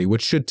neutrality,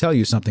 which should tell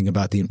you something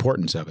about the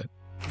importance of it.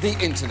 The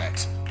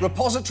internet,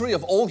 repository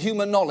of all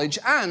human knowledge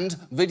and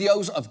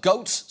videos of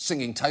goats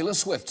singing Taylor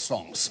Swift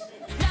songs.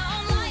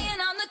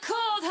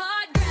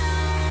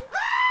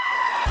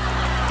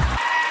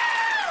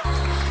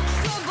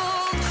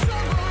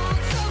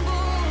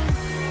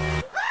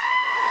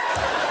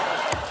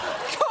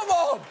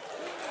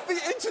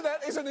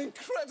 Is an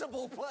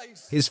incredible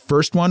place. His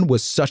first one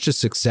was such a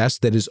success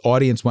that his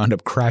audience wound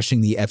up crashing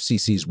the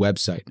FCC's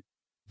website.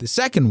 The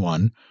second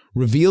one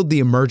revealed the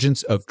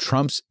emergence of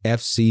Trump's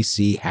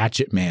FCC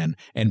hatchet man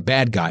and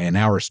bad guy in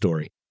our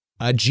story,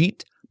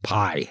 Ajit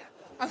Pai.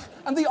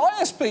 And the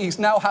ISPs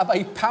now have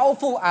a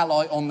powerful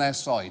ally on their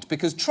side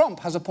because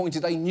Trump has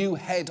appointed a new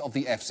head of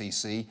the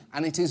FCC,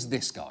 and it is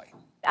this guy.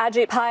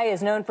 Ajit Pai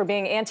is known for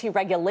being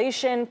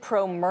anti-regulation,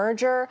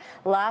 pro-merger.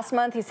 Last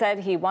month, he said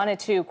he wanted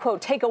to, quote,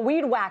 take a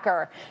weed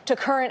whacker to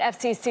current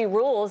FCC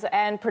rules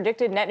and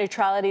predicted net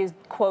neutrality's,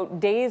 quote,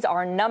 days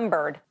are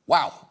numbered.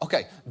 Wow,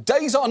 okay.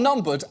 Days are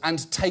numbered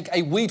and take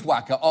a weed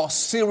whacker are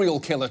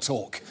serial killer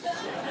talk.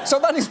 So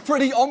that is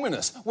pretty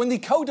ominous. When the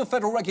Code of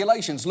Federal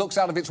Regulations looks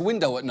out of its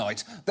window at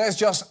night, there's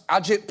just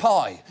Ajit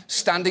Pai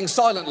standing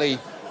silently,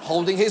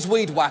 holding his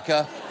weed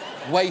whacker,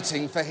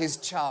 waiting for his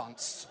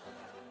chance.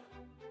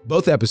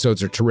 Both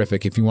episodes are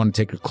terrific if you want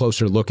to take a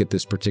closer look at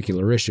this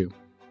particular issue.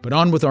 But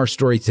on with our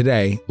story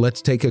today,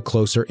 let's take a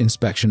closer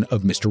inspection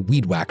of Mr.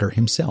 Weed Whacker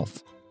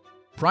himself.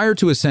 Prior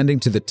to ascending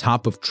to the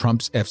top of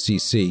Trump's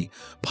FCC,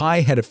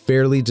 Pai had a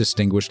fairly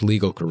distinguished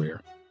legal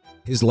career.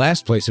 His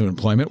last place of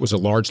employment was a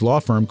large law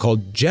firm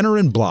called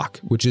Jenner & Block,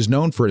 which is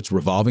known for its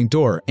revolving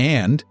door,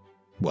 and,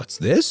 what's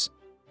this?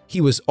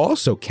 He was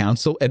also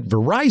counsel at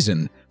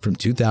Verizon from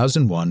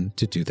 2001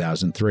 to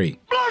 2003.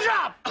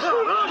 Blowjob!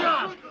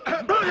 Blowjob!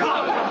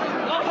 Blowjob!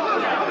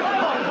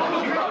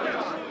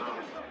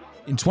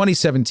 In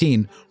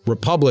 2017,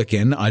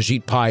 Republican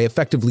Ajit Pai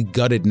effectively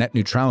gutted net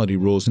neutrality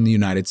rules in the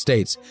United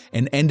States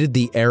and ended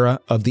the era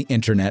of the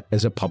internet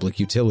as a public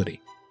utility.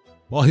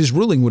 While his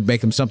ruling would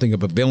make him something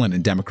of a villain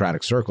in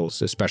Democratic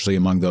circles, especially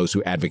among those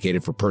who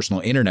advocated for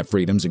personal internet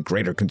freedoms and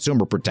greater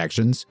consumer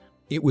protections,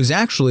 it was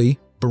actually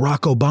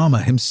Barack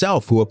Obama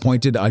himself who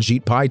appointed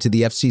Ajit Pai to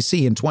the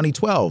FCC in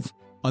 2012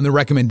 on the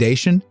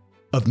recommendation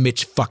of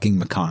Mitch fucking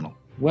McConnell.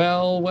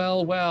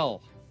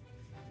 Well.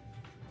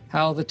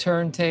 How the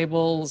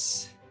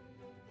turntables...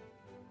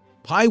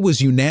 Pai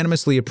was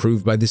unanimously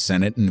approved by the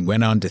Senate and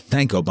went on to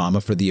thank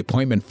Obama for the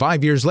appointment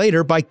 5 years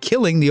later by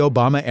killing the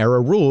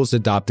Obama-era rules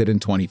adopted in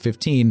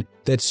 2015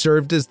 that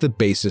served as the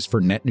basis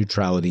for net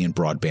neutrality and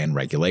broadband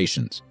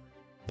regulations.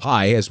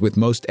 Pai, as with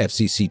most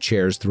FCC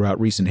chairs throughout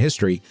recent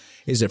history,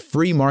 is a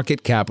free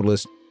market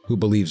capitalist who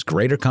believes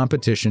greater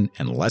competition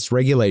and less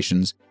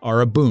regulations are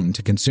a boon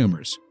to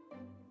consumers.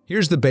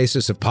 Here's the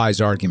basis of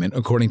Pai's argument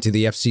according to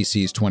the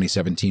FCC's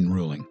 2017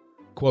 ruling.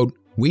 Quote,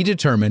 we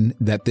determine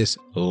that this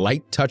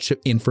light touch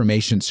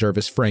information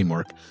service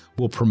framework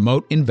will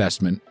promote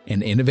investment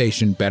and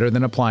innovation better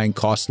than applying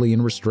costly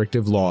and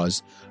restrictive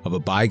laws of a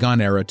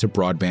bygone era to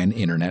broadband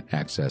internet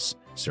access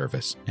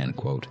service, end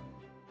quote.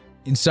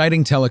 In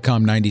citing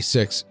Telecom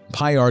 96,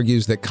 Pai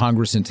argues that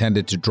Congress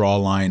intended to draw a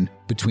line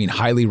between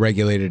highly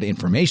regulated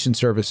information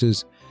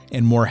services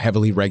and more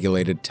heavily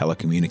regulated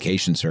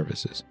telecommunication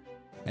services.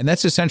 And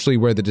that's essentially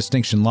where the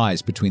distinction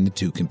lies between the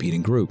two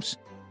competing groups.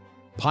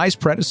 Pai's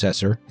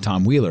predecessor,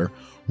 Tom Wheeler,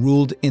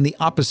 ruled in the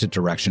opposite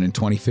direction in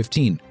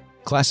 2015,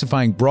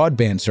 classifying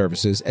broadband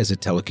services as a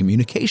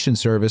telecommunication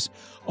service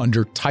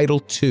under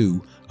Title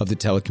II of the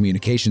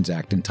Telecommunications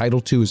Act, and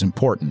Title II is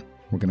important.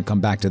 We're going to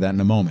come back to that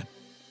in a moment.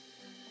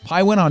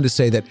 Pai went on to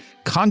say that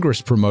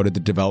Congress promoted the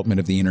development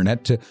of the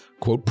internet to,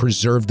 quote,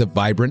 preserve the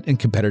vibrant and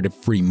competitive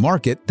free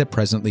market that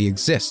presently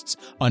exists,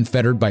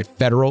 unfettered by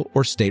federal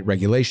or state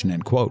regulation,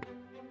 end quote.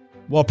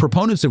 While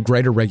proponents of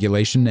greater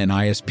regulation and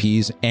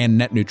ISPs and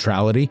net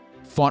neutrality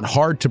fought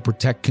hard to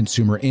protect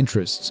consumer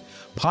interests,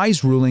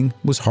 Pai's ruling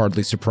was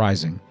hardly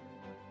surprising.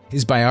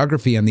 His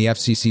biography on the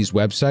FCC's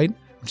website,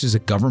 which is a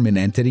government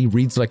entity,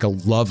 reads like a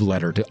love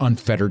letter to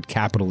unfettered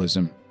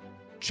capitalism.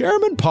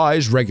 Chairman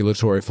Pai's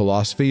regulatory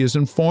philosophy is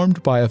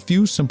informed by a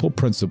few simple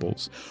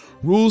principles.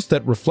 Rules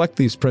that reflect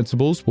these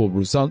principles will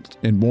result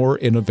in more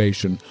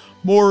innovation,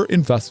 more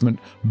investment,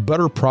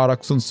 better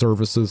products and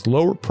services,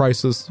 lower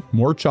prices,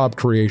 more job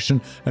creation,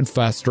 and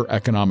faster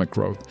economic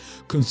growth.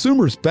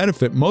 Consumers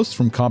benefit most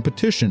from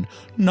competition,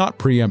 not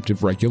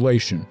preemptive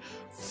regulation.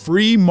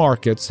 Free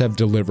markets have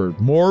delivered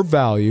more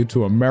value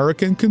to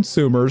American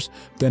consumers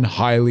than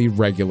highly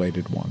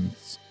regulated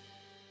ones.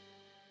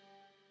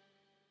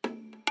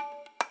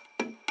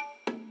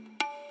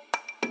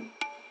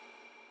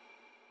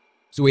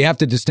 So we have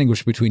to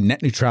distinguish between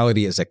net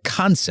neutrality as a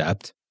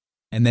concept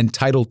and then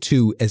Title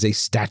II as a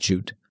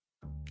statute.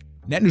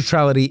 Net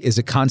neutrality is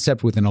a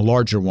concept within a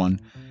larger one,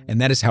 and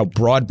that is how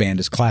broadband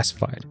is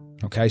classified.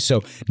 Okay,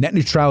 so net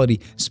neutrality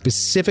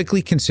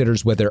specifically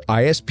considers whether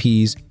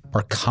ISPs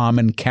are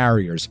common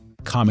carriers.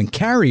 Common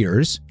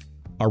carriers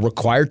are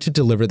required to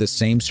deliver the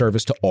same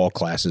service to all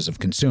classes of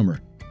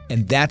consumer.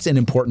 And that's an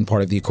important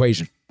part of the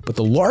equation. But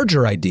the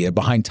larger idea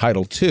behind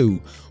Title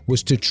II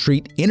was to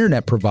treat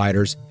internet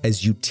providers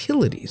as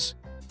utilities,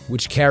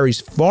 which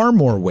carries far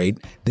more weight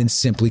than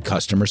simply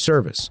customer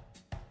service.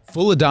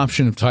 Full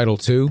adoption of Title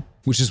II,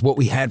 which is what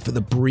we had for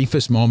the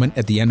briefest moment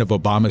at the end of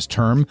Obama's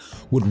term,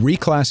 would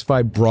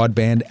reclassify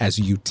broadband as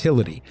a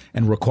utility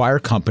and require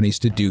companies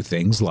to do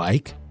things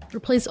like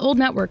replace old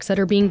networks that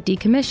are being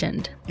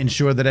decommissioned,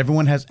 ensure that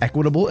everyone has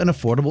equitable and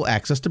affordable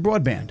access to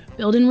broadband,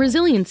 build in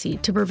resiliency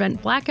to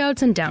prevent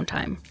blackouts and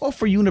downtime,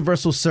 offer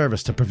universal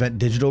service to prevent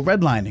digital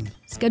redlining,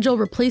 schedule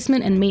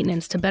replacement and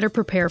maintenance to better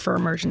prepare for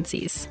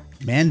emergencies,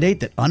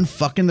 mandate that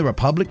Unfucking the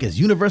Republic is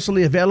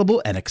universally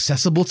available and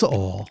accessible to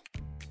all.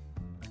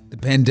 The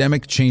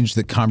pandemic changed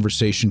the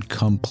conversation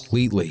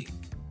completely,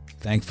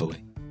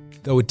 thankfully,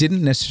 though it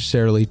didn't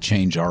necessarily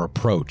change our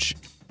approach.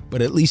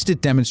 But at least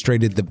it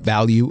demonstrated the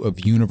value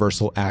of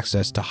universal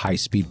access to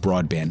high-speed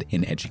broadband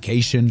in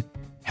education,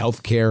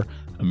 healthcare,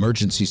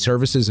 emergency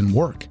services, and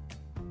work.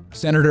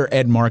 Senator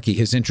Ed Markey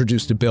has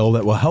introduced a bill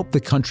that will help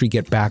the country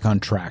get back on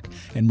track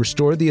and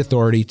restore the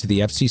authority to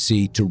the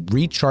FCC to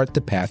rechart the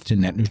path to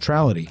net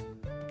neutrality.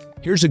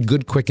 Here's a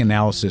good quick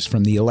analysis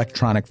from the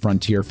Electronic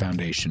Frontier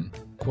Foundation.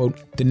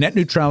 Quote, the Net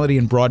Neutrality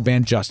and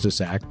Broadband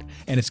Justice Act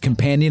and its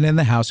companion in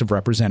the House of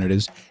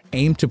Representatives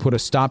aim to put a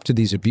stop to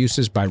these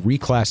abuses by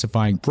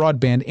reclassifying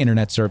broadband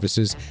internet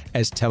services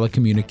as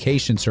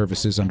telecommunication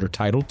services under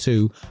Title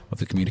II of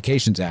the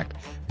Communications Act,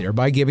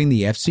 thereby giving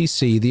the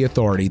FCC the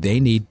authority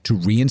they need to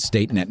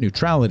reinstate net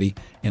neutrality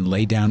and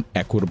lay down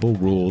equitable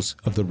rules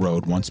of the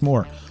road once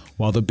more.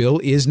 While the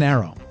bill is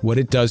narrow, what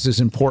it does is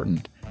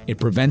important. It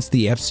prevents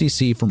the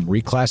FCC from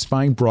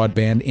reclassifying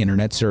broadband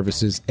internet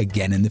services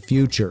again in the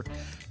future.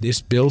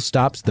 This bill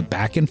stops the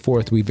back and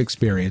forth we've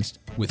experienced,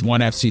 with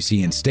one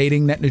FCC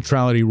instating net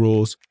neutrality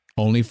rules,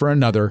 only for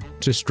another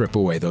to strip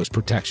away those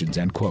protections,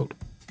 end quote.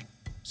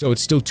 So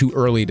it's still too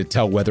early to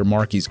tell whether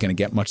Markey's going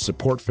to get much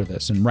support for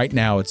this, and right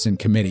now it's in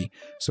committee,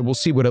 so we'll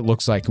see what it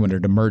looks like when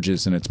it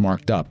emerges and it's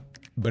marked up.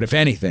 But if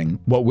anything,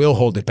 what will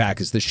hold it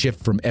back is the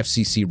shift from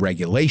FCC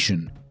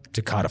regulation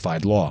to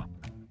codified law,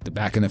 the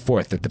back and the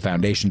forth that the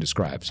foundation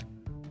describes.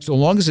 So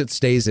long as it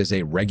stays as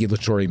a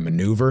regulatory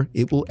maneuver,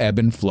 it will ebb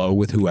and flow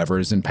with whoever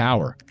is in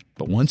power.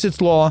 But once it's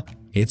law,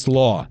 it's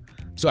law.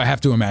 So I have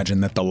to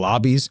imagine that the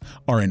lobbies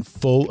are in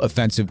full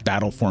offensive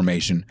battle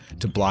formation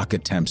to block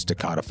attempts to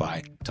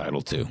codify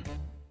Title II.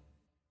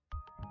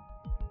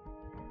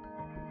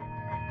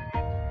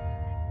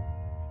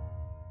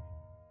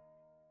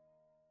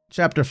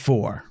 Chapter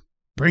 4.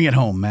 Bring it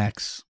home,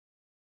 Max.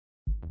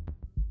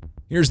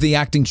 Here's the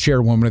acting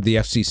chairwoman of the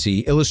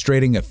FCC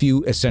illustrating a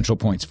few essential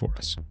points for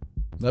us.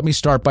 Let me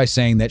start by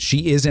saying that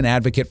she is an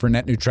advocate for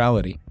net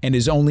neutrality and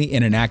is only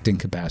in an acting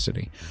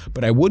capacity,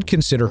 but I would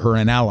consider her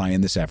an ally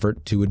in this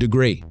effort to a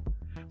degree.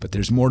 But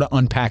there's more to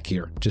unpack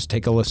here. Just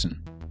take a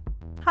listen.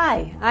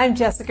 Hi, I'm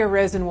Jessica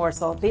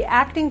Rosenworcel, the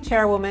acting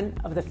chairwoman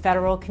of the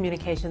Federal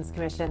Communications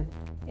Commission.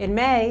 In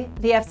May,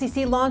 the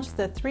FCC launched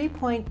the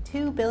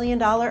 $3.2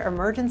 billion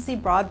Emergency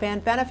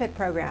Broadband Benefit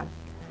Program,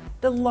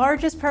 the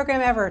largest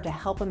program ever to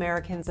help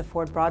Americans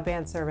afford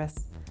broadband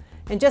service.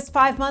 In just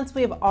 5 months,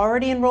 we have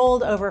already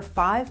enrolled over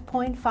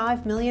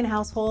 5.5 million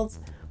households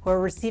who are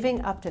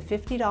receiving up to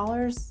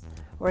 $50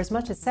 or as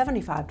much as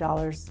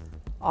 $75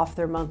 off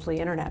their monthly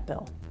internet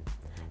bill.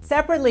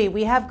 Separately,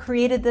 we have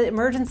created the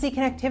Emergency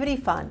Connectivity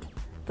Fund,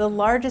 the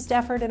largest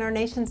effort in our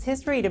nation's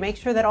history to make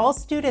sure that all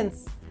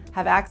students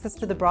have access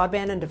to the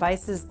broadband and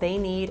devices they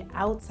need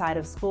outside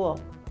of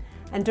school.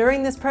 And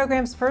during this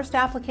program's first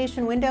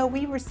application window,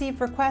 we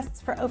received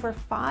requests for over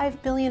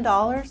 $5 billion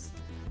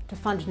to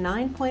fund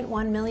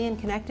 9.1 million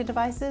connected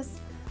devices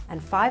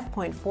and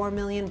 5.4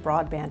 million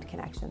broadband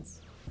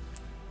connections.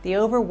 The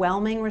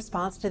overwhelming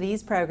response to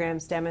these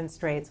programs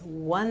demonstrates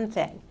one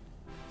thing: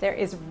 there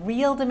is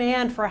real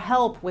demand for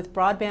help with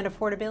broadband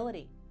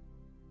affordability.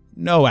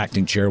 No,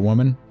 acting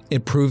chairwoman,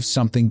 it proves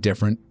something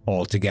different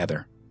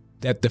altogether.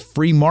 That the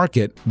free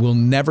market will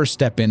never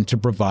step in to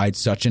provide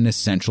such an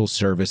essential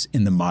service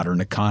in the modern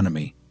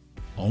economy.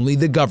 Only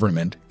the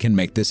government can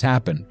make this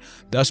happen,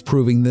 thus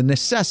proving the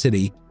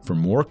necessity for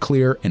more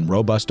clear and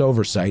robust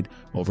oversight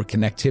over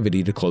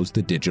connectivity to close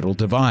the digital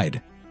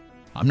divide.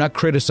 I'm not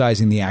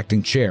criticizing the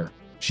acting chair.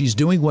 She's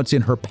doing what's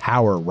in her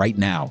power right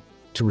now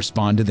to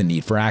respond to the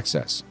need for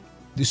access.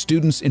 The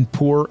students in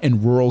poor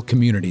and rural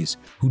communities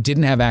who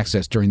didn't have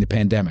access during the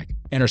pandemic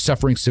and are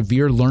suffering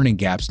severe learning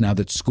gaps now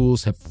that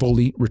schools have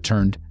fully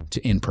returned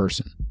to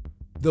in-person.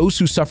 Those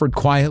who suffered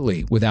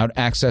quietly without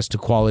access to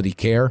quality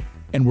care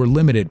and were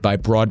limited by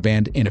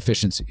broadband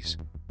inefficiencies.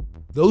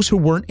 Those who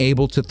weren't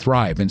able to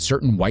thrive in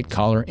certain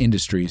white-collar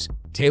industries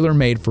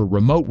tailor-made for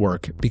remote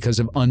work because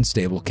of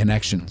unstable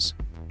connections.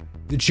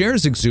 The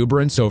chair's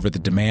exuberance over the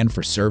demand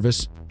for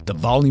service, the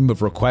volume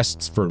of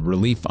requests for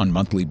relief on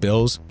monthly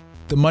bills,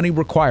 the money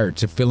required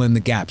to fill in the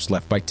gaps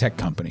left by tech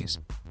companies,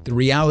 the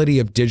reality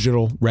of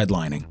digital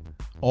redlining,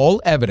 all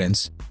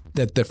evidence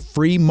that the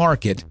free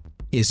market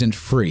isn't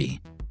free.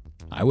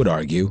 I would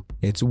argue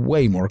it's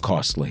way more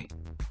costly.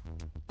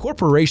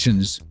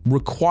 Corporations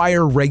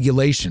require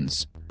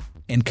regulations,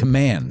 and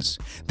commands.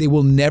 They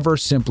will never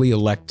simply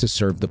elect to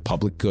serve the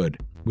public good,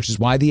 which is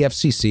why the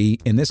FCC,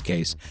 in this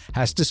case,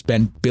 has to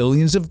spend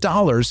billions of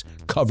dollars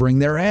covering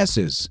their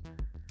asses.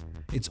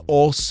 It's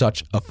all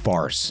such a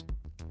farce.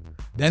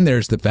 Then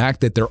there's the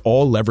fact that they're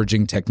all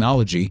leveraging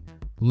technology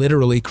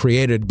literally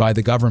created by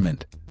the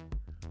government.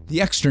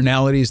 The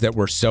externalities that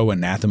were so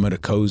anathema to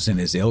Coase and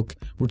his ilk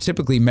were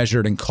typically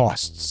measured in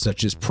costs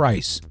such as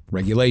price,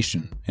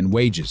 regulation, and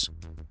wages,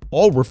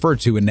 all referred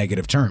to in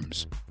negative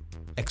terms.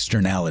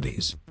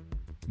 Externalities.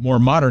 More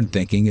modern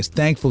thinking is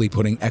thankfully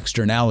putting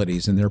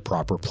externalities in their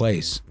proper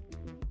place.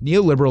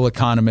 Neoliberal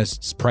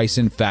economists price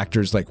in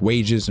factors like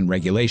wages and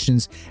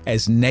regulations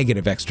as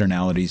negative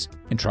externalities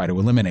and try to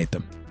eliminate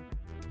them.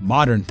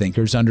 Modern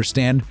thinkers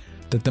understand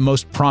that the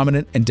most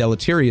prominent and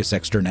deleterious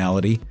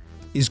externality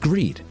is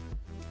greed.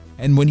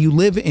 And when you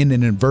live in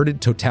an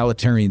inverted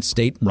totalitarian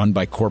state run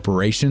by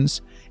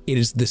corporations, it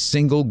is the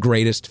single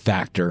greatest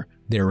factor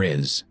there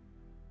is.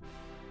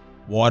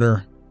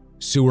 Water,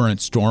 sewer and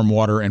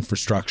stormwater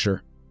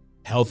infrastructure,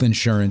 health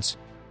insurance,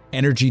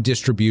 energy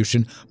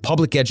distribution,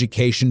 public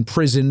education,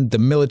 prison, the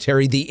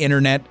military, the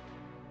internet.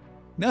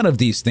 None of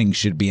these things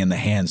should be in the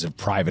hands of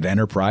private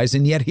enterprise,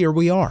 and yet here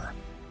we are.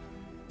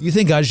 You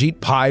think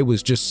Ajit Pai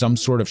was just some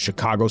sort of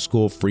Chicago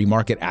school free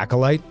market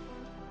acolyte?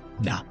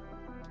 Nah.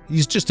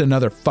 He's just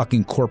another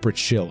fucking corporate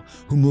shill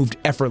who moved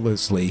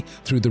effortlessly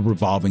through the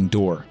revolving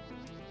door.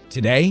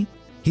 Today,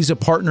 he's a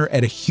partner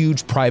at a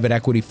huge private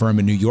equity firm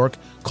in New York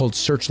called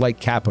Searchlight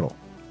Capital.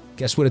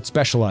 Guess what it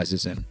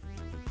specializes in?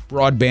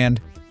 Broadband,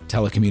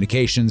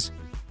 telecommunications,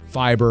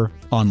 fiber,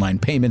 online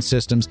payment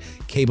systems,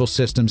 cable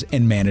systems,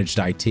 and managed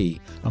IT,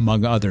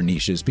 among other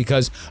niches,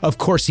 because of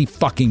course he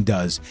fucking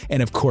does,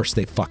 and of course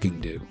they fucking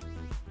do.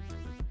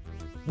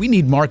 We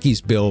need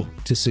Markey's bill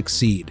to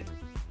succeed.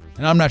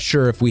 And I'm not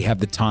sure if we have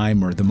the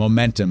time or the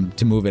momentum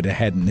to move it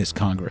ahead in this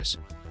Congress.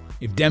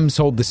 If Dems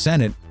hold the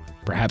Senate,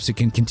 perhaps it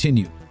can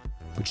continue.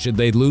 But should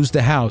they lose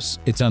the House,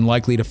 it's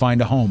unlikely to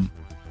find a home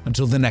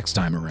until the next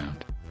time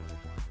around.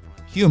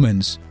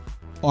 Humans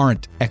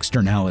aren't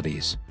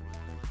externalities.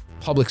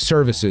 Public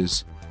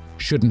services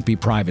shouldn't be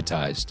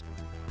privatized.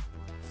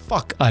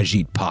 Fuck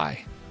Ajit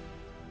Pai.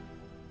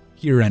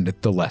 Here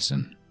endeth the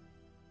lesson.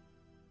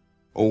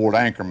 Old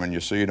anchormen, you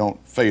see,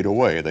 don't fade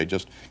away. They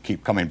just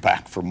keep coming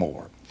back for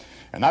more.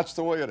 And that's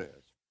the way it is.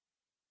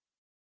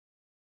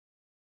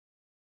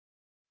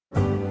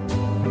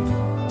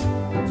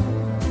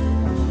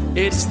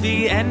 It's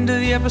the end of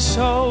the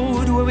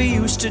episode where we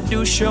used to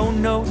do show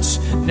notes.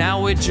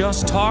 Now we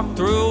just talk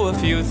through a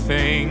few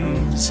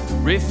things.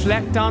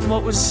 Reflect on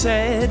what was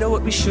said or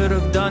what we should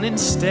have done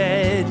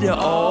instead.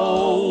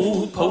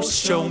 Oh,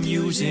 post-show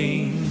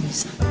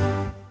musings.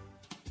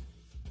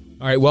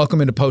 All right,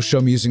 welcome into Post-Show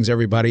Musings,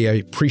 everybody. I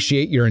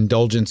appreciate your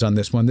indulgence on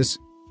this one. This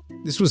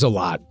was a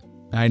lot.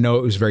 I know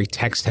it was very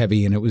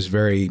text-heavy and it was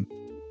very,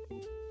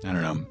 I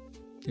don't know,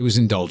 it was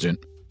indulgent.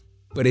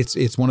 But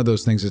it's one of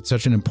those things, it's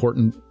such an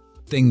important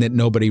thing that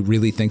nobody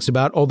really thinks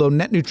about. Although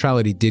net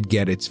neutrality did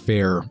get its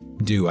fair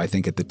due, I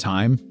think, at the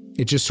time.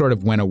 It just sort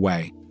of went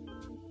away.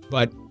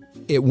 But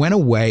it went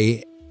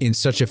away in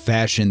such a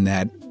fashion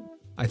that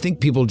I think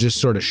people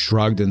just sort of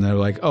shrugged and they're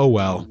like, oh,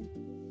 well.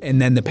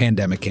 And then the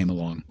pandemic came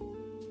along.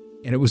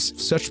 And it was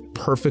such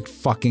perfect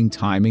fucking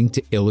timing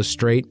to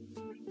illustrate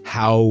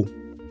how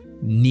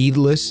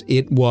needless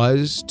it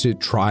was to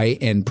try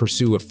and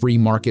pursue a free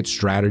market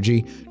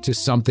strategy to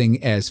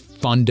something as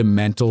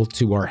fundamental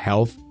to our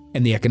health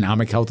and the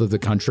economic health of the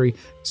country,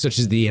 such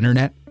as the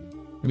internet.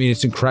 I mean,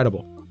 it's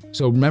incredible.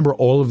 So remember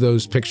all of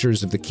those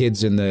pictures of the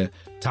kids in the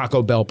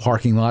Taco Bell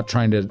parking lot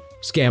trying to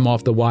scam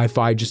off the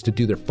Wi-Fi just to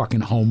do their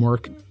fucking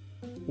homework?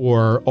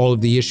 Or all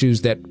of the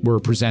issues that were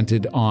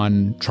presented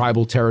on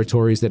tribal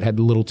territories that had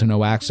little to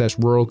no access,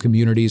 rural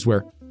communities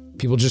where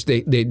people just,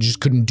 they just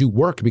couldn't do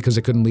work because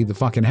they couldn't leave the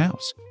fucking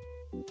house.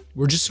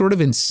 We're just sort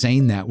of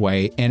insane that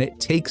way, and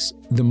it takes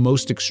the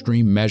most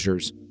extreme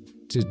measures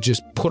to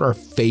just put our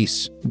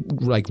face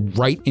like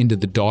right into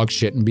the dog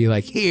shit and be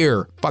like,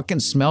 here, fucking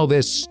smell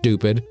this,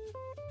 stupid.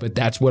 But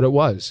that's what it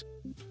was.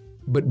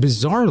 But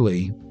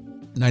bizarrely,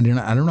 and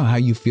I don't know how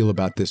you feel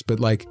about this, but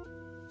like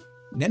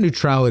net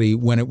neutrality,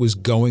 when it was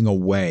going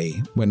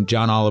away, when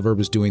John Oliver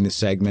was doing the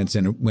segments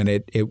and when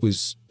it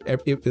was,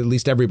 at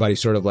least everybody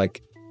sort of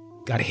like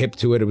got hip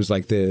to it. It was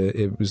like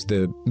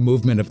the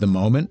movement of the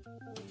moment.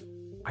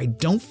 I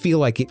don't feel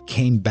like it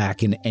came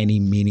back in any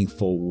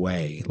meaningful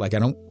way. Like, I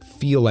don't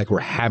feel like we're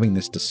having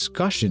this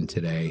discussion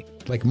today.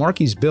 Like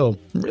Markey's bill,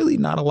 really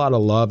not a lot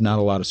of love, not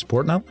a lot of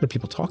support, not a lot of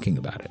people talking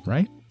about it,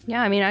 right?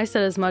 Yeah, I mean, I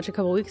said as much a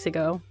couple weeks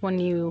ago when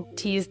you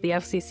teased the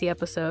FCC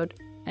episode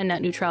and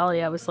net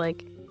neutrality. I was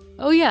like,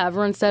 oh yeah,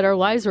 everyone said our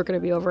lives were going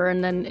to be over,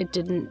 and then it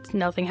didn't,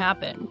 nothing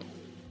happened.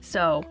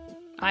 So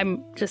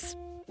I'm just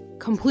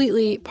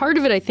completely, part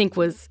of it I think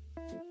was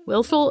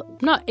willful,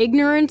 not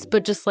ignorance,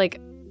 but just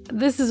like,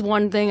 this is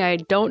one thing I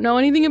don't know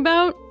anything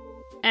about,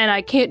 and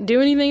I can't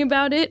do anything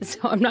about it, so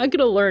I'm not going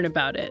to learn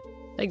about it.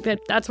 Like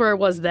that's where I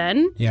was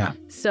then. Yeah.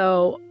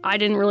 So I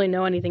didn't really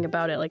know anything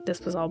about it. Like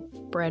this was all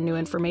brand new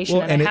information,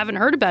 Well, and I haven't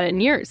heard about it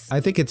in years. I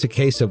think it's a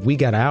case of we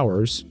got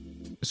ours,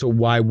 so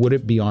why would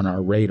it be on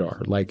our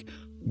radar? Like,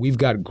 we've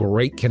got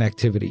great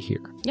connectivity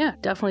here. Yeah,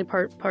 definitely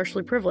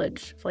partially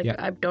privileged. Like, Yeah.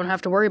 I don't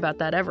have to worry about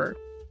that ever.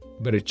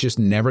 But it just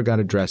never got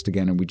addressed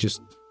again, and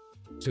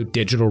so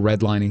digital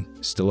redlining,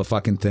 still a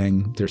fucking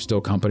thing. There's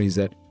still companies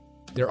that,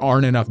 there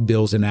aren't enough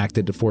bills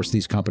enacted to force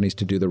these companies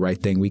to do the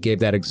right thing. We gave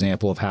that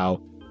example of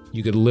how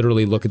you could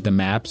literally look at the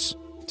maps.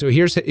 So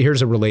here's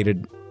a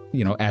related,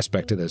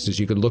 aspect to this, is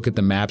you could look at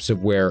the maps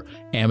of where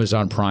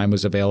Amazon Prime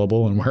was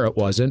available and where it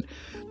wasn't.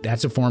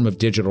 That's a form of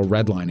digital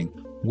redlining.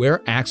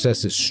 Where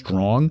access is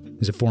strong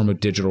is a form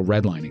of digital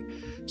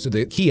redlining. So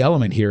the key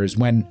element here is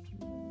when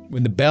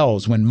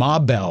Ma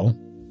Bell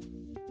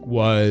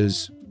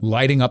was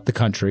lighting up the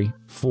country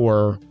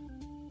for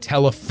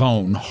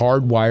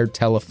hardwired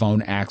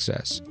telephone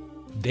access,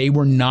 they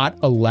were not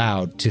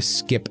allowed to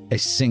skip a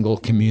single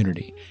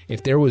community.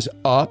 If there was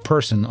a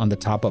person on the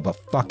top of a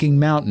fucking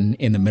mountain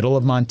in the middle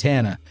of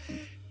Montana,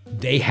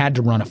 they had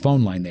to run a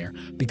phone line there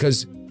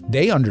because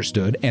they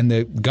understood, and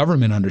the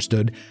government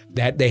understood,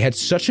 that they had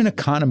such an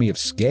economy of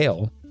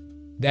scale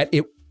that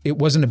it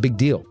wasn't a big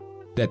deal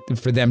that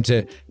for them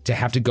to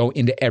have to go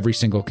into every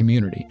single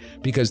community,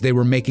 because they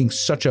were making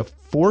such a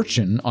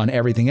fortune on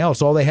everything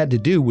else. All they had to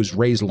do was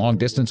raise long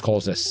distance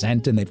calls a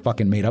cent and they'd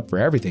fucking made up for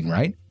everything,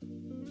 right?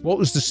 Well, it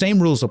was the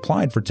same rules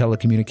applied for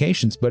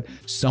telecommunications, but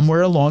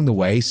somewhere along the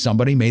way,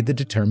 somebody made the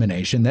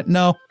determination that,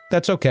 no,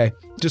 that's okay.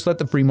 Just let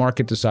the free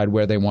market decide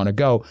where they want to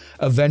go.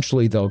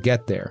 Eventually they'll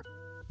get there.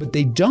 But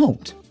they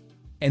don't.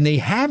 And they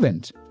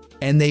haven't.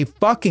 And they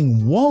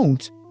fucking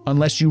won't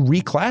unless you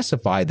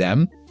reclassify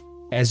them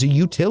as a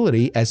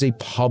utility, as a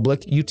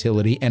public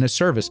utility and a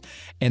service.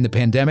 And the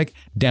pandemic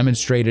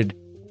demonstrated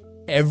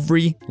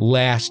every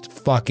last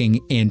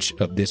fucking inch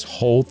of this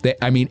whole thing.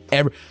 I mean,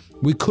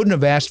 we couldn't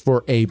have asked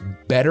for a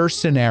better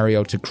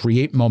scenario to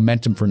create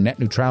momentum for net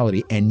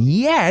neutrality, and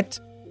yet,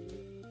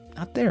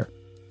 not there.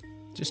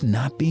 Just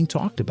not being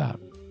talked about.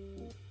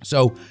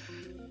 So,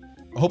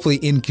 hopefully,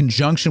 in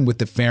conjunction with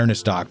the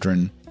fairness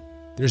doctrine,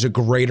 there's a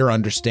greater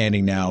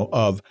understanding now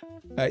of,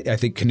 I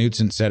think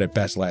Knudsen said it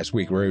best last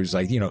week, where he was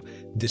like,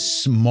 the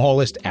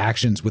smallest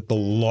actions with the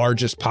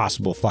largest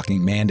possible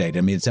fucking mandate.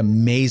 I mean, it's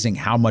amazing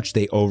how much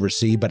they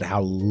oversee, but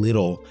how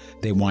little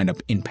they wind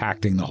up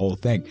impacting the whole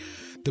thing.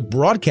 The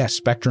broadcast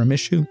spectrum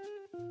issue,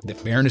 the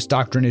fairness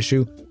doctrine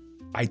issue,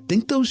 I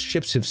think those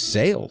ships have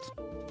sailed,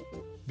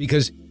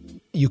 because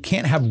you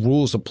can't have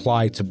rules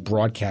apply to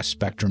broadcast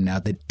spectrum now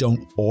that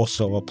don't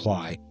also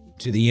apply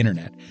to the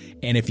internet.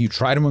 And if you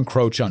try to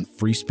encroach on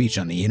free speech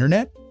on the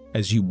internet,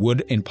 as you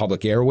would in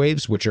public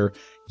airwaves, which are,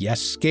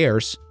 yes,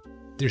 scarce,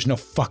 there's no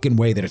fucking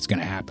way that it's going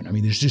to happen. I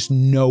mean, there's just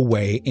no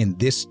way in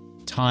this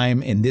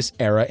time, in this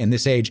era, in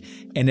this age,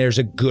 and there's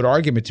a good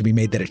argument to be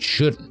made that it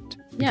shouldn't,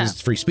 because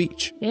it's free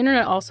speech. The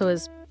internet also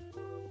it's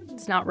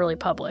not really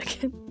public.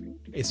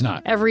 It's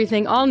not.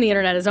 Everything on the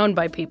internet is owned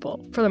by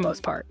people, for the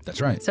most part. That's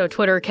right. So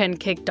Twitter can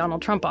kick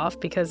Donald Trump off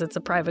because it's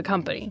a private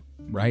company.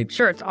 Right.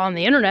 Sure, it's on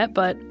the internet,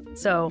 but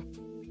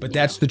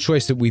that's the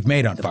choice that we've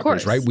made on fuckers,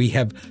 course. right? We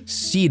have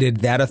ceded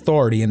that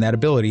authority and that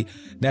ability.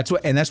 That's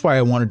why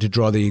I wanted to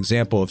draw the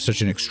example of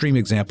such an extreme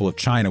example of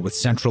China with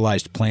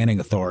centralized planning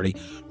authority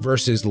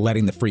versus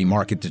letting the free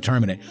market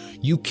determine it.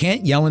 You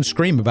can't yell and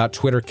scream about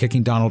Twitter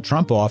kicking Donald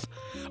Trump off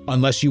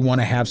unless you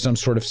want to have some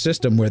sort of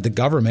system where the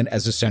government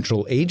as a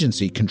central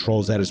agency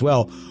controls that as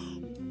well.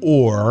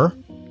 Or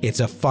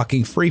it's a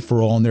fucking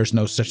free-for-all and there's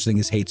no such thing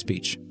as hate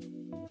speech.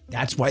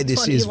 That's why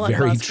this is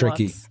very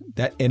tricky.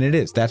 And it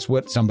is. That's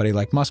what somebody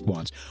like Musk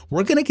wants.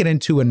 We're going to get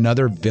into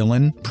another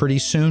villain pretty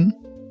soon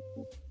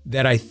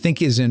that I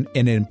think is an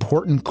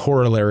important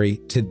corollary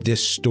to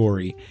this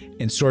story.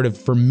 And sort of,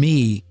 for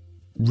me,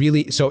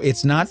 really, so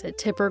it's not... Is it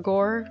Tipper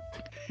Gore?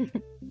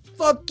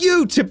 Fuck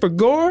you, Tipper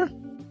Gore.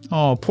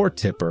 Oh, poor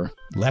Tipper.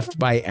 Left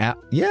by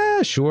Al.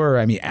 Yeah, sure.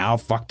 I mean, Al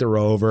fucked her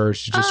over.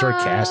 She just sort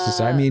of cast us.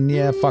 I mean,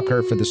 yeah, fuck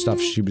her for the stuff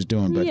she was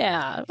doing. But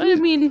yeah, I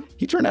mean...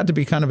 He turned out to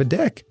be kind of a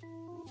dick.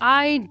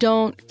 I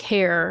don't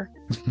care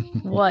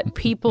what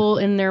people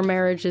in their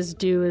marriages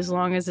do as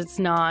long as it's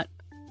not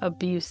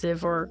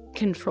abusive or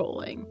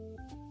controlling.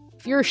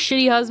 If you're a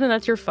shitty husband,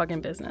 that's your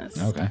fucking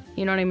business. Okay.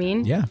 You know what I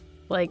mean? Yeah.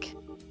 Like...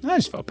 I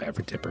just felt bad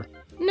for Tipper.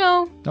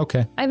 No.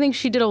 Okay. I think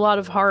she did a lot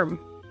of harm.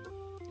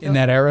 In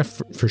that era,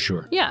 for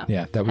sure. Yeah.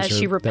 Yeah, that was Has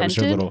she repented?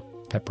 That was her little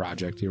pet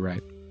project. You're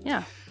right.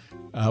 Yeah.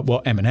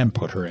 Well, Eminem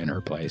put her in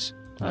her place.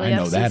 Well, I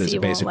know that as a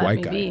basic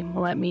white guy.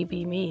 Let me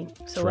be me.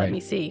 So let me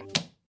see.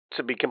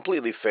 To be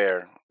completely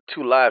fair,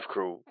 2 Live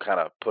Crew kind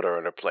of put her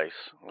in her place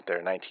with their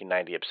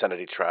 1990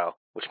 obscenity trial,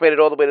 which made it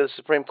all the way to the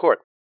Supreme Court.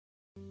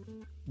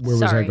 Where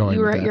was I going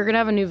with that? You're going to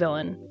have a new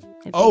villain.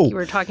 I think you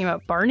were talking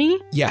about Barney?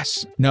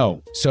 Yes.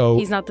 No. So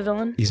he's not the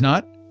villain? He's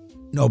not?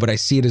 No, but I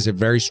see it as a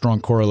very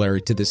strong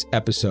corollary to this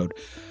episode.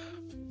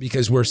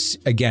 Because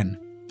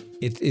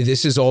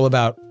this is all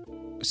about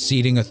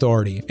ceding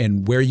authority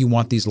and where you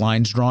want these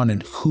lines drawn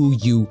and who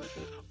you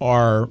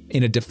are,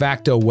 in a de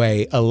facto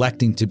way,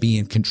 electing to be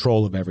in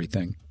control of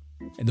everything.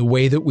 And the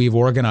way that we've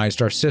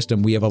organized our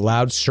system, we have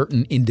allowed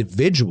certain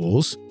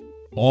individuals,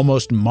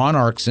 almost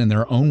monarchs in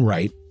their own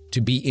right, to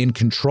be in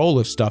control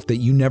of stuff that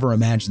you never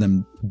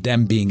imagined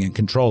them being in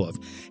control of.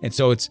 And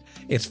so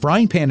it's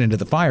frying pan into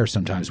the fire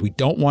sometimes. We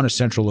don't want a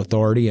central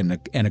authority and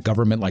a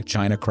government like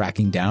China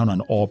cracking down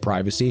on all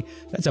privacy.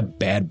 That's a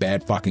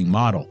bad fucking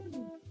model.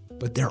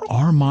 But there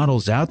are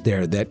models out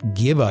there that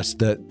give us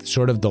the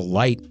sort of the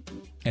light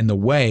and the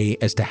way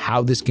as to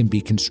how this can be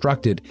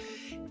constructed.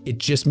 It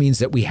just means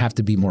that we have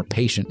to be more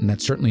patient, and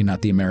that's certainly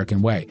not the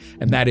American way,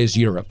 and that is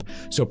Europe.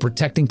 So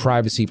protecting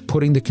privacy,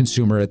 putting the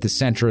consumer at the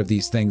center of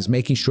these things,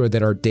 making sure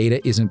that our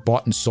data isn't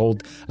bought and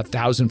sold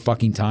 1,000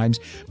 fucking times,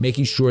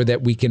 making sure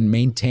that we can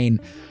maintain,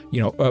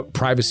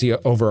 privacy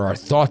over our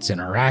thoughts and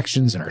our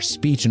actions and our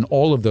speech and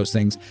all of those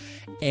things,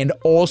 and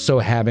also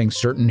having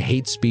certain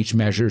hate speech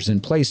measures in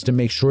place to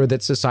make sure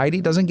that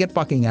society doesn't get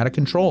fucking out of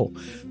control.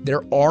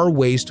 There are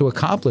ways to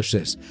accomplish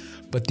this,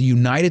 but the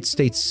United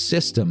States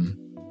system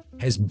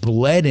has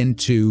bled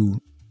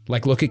into,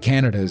 like, look at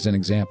Canada as an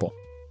example.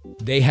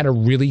 They had a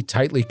really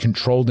tightly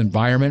controlled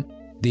environment.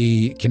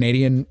 The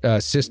Canadian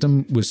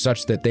system was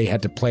such that they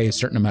had to play a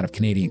certain amount of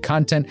Canadian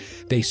content.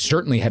 They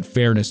certainly had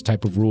fairness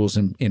type of rules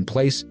in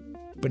place.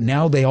 But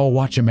now they all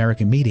watch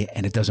American media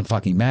and it doesn't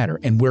fucking matter.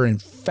 And we're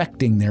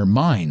infecting their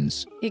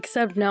minds.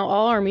 Except now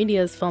all our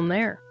media is filmed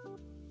there.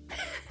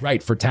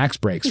 Right, for tax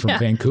breaks from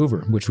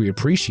Vancouver, which we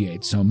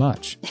appreciate so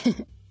much.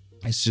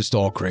 It's just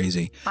all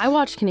crazy. I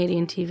watch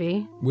Canadian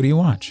TV. What do you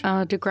watch?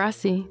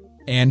 Degrassi.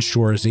 And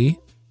Shorzy.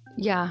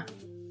 Yeah.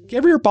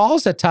 Give her your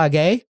balls a tug,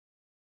 eh?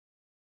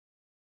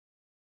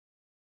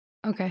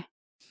 Okay.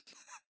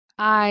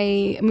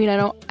 I mean, I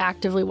don't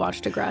actively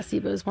watch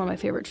Degrassi, but it was one of my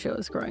favorite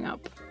shows growing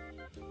up.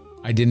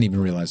 I didn't even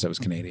realize that was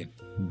Canadian,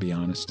 to be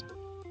honest.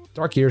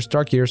 Dark Years,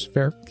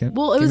 fair.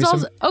 Well, it was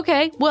also,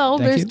 okay, well,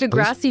 there's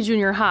Degrassi please.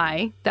 Junior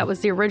High. That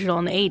was the original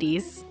in the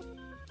 80s.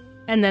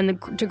 And then the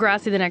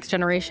Degrassi The Next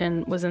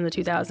Generation was in the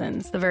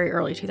 2000s, the very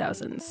early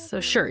 2000s. So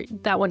sure,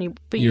 that one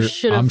you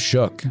should have. I'm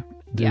shook.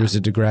 There was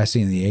a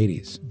Degrassi in the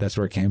 80s. That's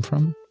where it came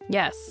from?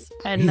 Yes.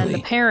 And then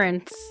the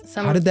parents.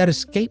 How did that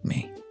escape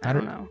me? I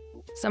don't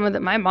know.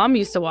 My mom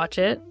used to watch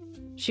it.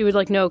 She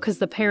would know because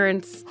the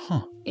parents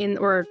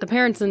the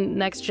parents in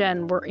Next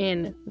Gen were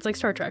in, it's like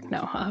Star Trek.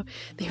 No,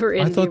 they were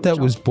in. I thought that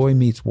was Boy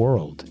Meets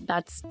World.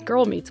 That's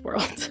Girl Meets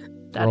World.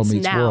 That's Girl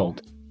Meets now.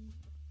 World.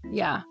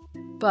 Yeah,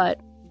 but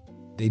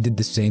they did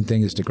the same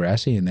thing as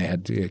Degrassi, and they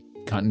had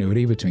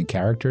continuity between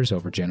characters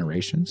over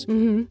generations.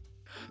 Mm-hmm.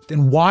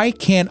 Then why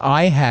can't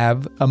I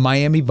have a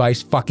Miami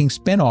Vice fucking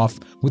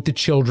spinoff with the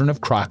children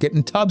of Crockett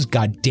and Tubbs?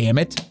 God damn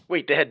it!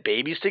 Wait, they had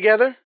babies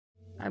together?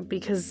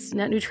 Because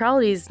net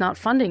neutrality is not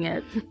funding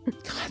it.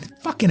 God,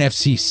 fucking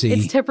FCC.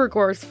 It's Tipper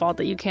Gore's fault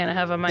that you can't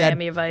have a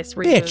Miami Vice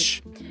reboot.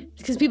 Bitch.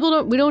 Because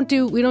people we don't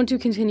do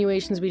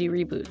continuations, we do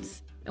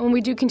reboots. And when we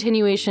do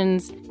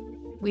continuations,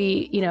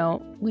 we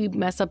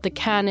mess up the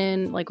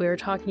canon, like we were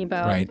talking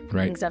about. Right.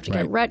 Things have to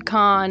get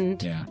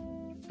retconned. Yeah.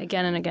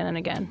 Again and again and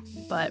again.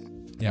 But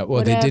yeah, well,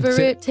 whatever they did.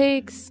 It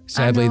takes.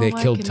 Sadly, they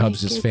killed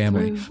Tubbs'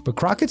 family. But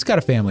Crockett's got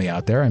a family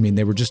out there. I mean,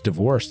 they were just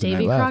divorced and they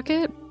Davy left.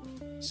 Crockett?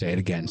 Say it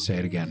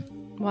again.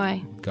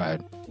 Why? Go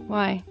ahead.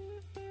 Why?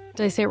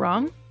 Did I say it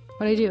wrong?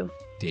 What'd I do?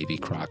 Davy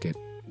Crockett.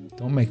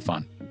 Don't make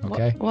fun,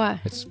 okay?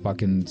 Why? It's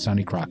fucking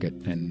Sonny Crockett,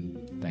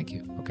 and thank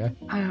you, okay?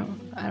 I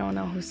don't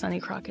know who Sonny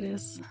Crockett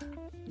is.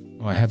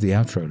 Oh, I have the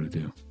outro to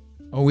do.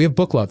 Oh, we have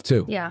book love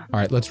too. Yeah. All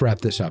right, let's wrap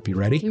this up. You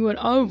ready? You went,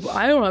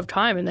 I don't have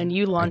time, and then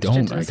you launched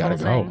into this whole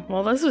thing.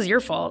 Well, this was your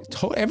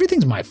fault.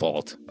 Everything's my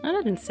fault. I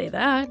didn't say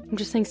that. I'm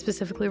just saying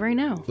specifically right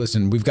now.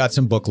 Listen, we've got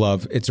some book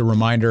love. It's a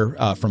reminder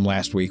from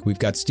last week. We've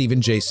got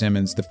Stephen J.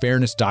 Simmons, The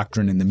Fairness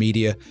Doctrine in the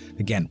Media.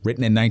 Again,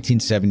 written in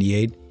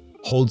 1978.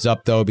 Holds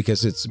up, though,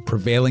 because it's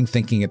prevailing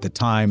thinking at the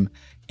time.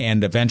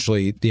 And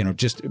eventually,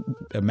 just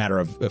a matter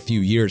of a few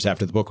years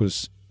after the book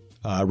was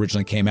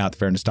originally came out, the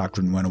Fairness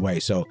Doctrine went away.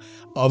 So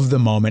of the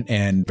moment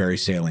and very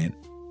salient.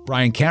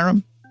 Brian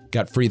Karem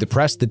got Free the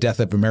Press, The Death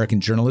of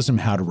American Journalism,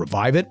 How to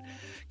Revive It.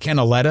 Ken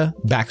Auletta,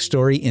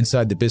 Backstory,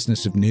 Inside the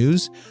Business of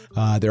News.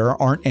 There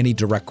aren't any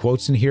direct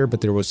quotes in here, but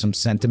there was some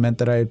sentiment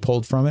that I had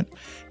pulled from it.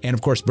 And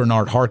of course,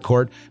 Bernard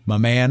Harcourt, my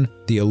man,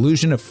 The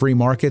Illusion of Free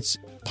Markets,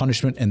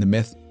 Punishment and the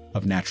Myth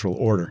of Natural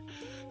Order.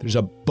 There's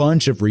a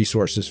bunch of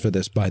resources for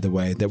this, by the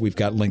way, that we've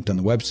got linked on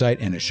the website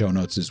and as show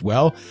notes as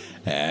well.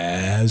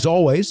 As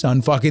always,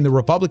 Unfucking the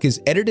Republic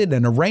is edited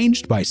and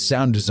arranged by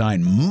sound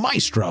design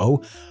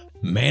maestro,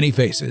 Manny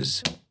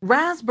Faces.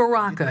 Raz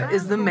Baraka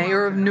is the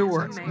mayor of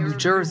Newark, New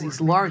Jersey's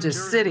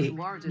largest city.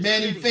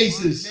 Manny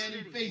Faces,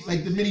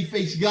 like the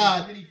many-faced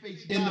God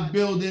in the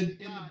building.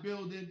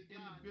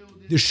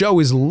 The show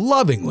is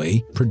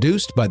lovingly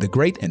produced by the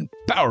great and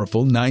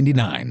powerful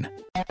 99.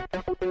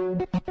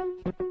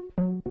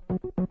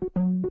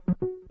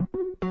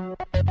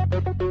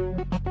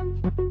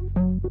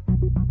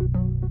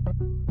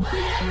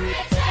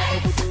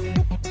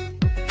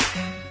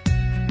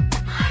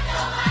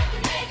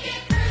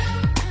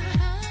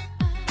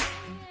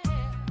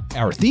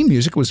 Our theme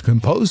music was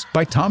composed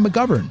by Tom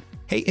McGovern.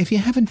 Hey, if you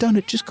haven't done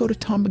it, just go to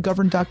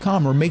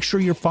TomMcGovern.com or make sure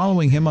you're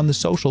following him on the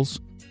socials.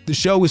 The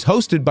show is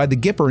hosted by The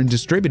Gipper and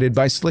distributed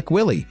by Slick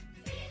Willie.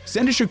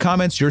 Send us your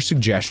comments, your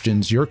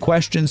suggestions, your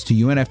questions to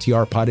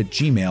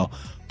unftrpod@gmail.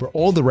 For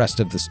all the rest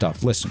of the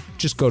stuff, listen,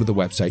 just go to the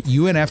website,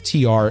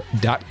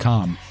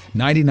 unftr.com.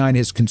 99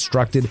 has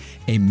constructed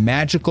a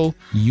magical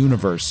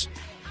universe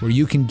where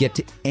you can get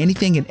to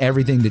anything and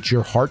everything that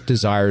your heart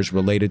desires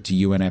related to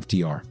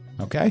UNFTR.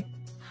 Okay?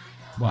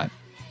 What?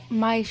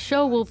 My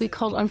show will be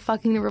called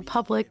Unfucking the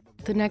Republic,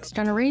 The Next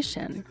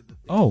Generation.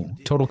 Oh,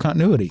 total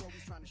continuity.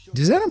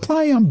 Does that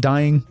imply I'm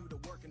dying?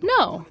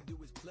 No.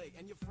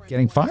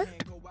 Getting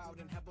fired?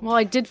 Well,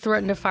 I did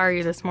threaten to fire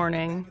you this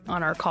morning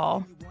on our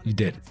call. You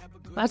did.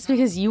 That's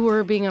because you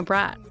were being a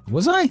brat.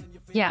 Was I?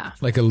 Yeah.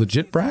 Like a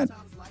legit brat?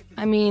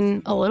 I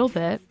mean, a little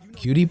bit.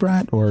 Cutie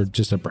brat or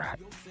just a brat?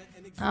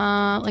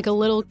 Like a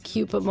little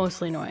cute, but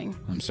mostly annoying.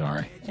 I'm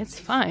sorry. It's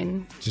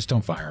fine. Just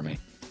don't fire me.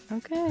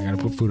 Okay. I gotta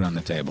put food on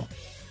the table.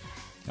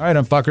 All right,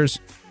 unfuckers.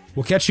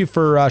 We'll catch you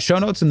for show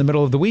notes in the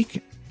middle of the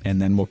week, and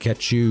then we'll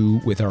catch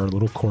you with our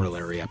little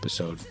corollary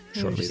episode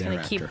shortly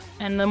thereafter.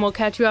 And then we'll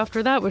catch you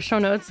after that with show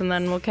notes, and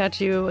then we'll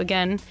catch you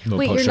again.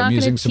 Wait, you're not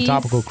using some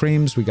topical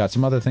creams. We got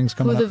some other things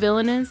coming up. Who the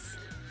villain is?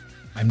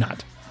 I'm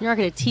not. You're not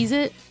going to tease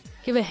it?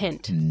 Give a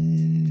hint.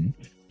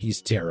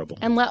 He's terrible.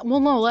 And let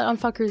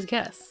unfuckers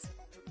guess.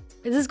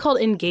 Is this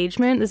called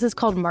engagement? This is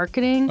called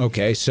marketing?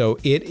 Okay, so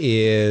it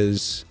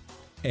is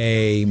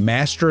a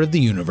master of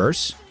the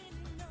universe.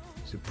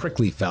 He's a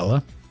prickly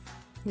fella.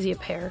 Is he a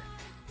pear?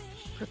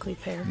 Prickly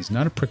pear. He's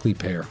not a prickly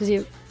pear.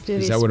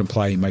 Does that would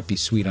imply he might be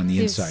sweet on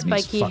the inside.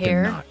 Spiky and he's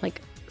hair, not.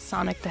 like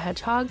Sonic the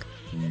Hedgehog?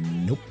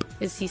 Nope.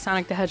 Is he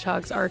Sonic the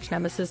Hedgehog's arch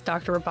nemesis,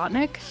 Dr.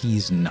 Robotnik?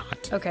 He's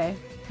not. Okay.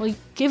 Well,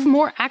 give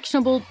more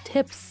actionable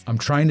tips. I'm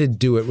trying to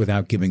do it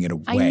without giving it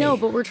away. I know,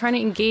 but we're trying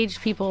to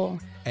engage people.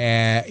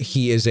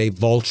 He is a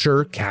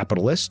vulture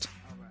capitalist.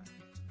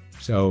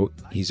 So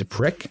he's a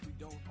prick.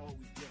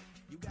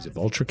 He's a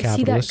vulture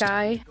capitalist. Is he that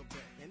guy?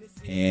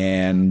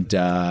 And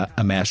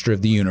a master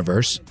of the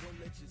universe.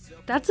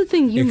 That's the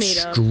thing you made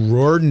up.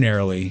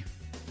 Extraordinarily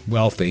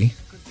wealthy.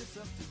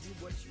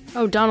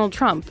 Oh, Donald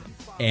Trump.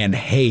 And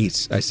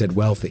hates, I said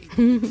wealthy.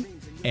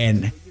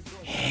 And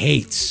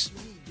hates,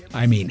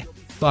 I mean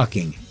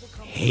fucking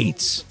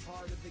hates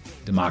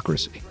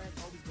democracy.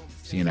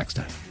 See you next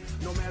time.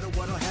 No matter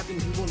what'll happen,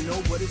 you will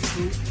know what is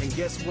true. And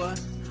guess what?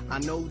 I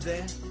know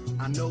that.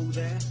 Come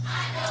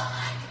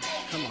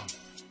on.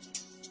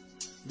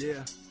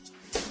 Yeah.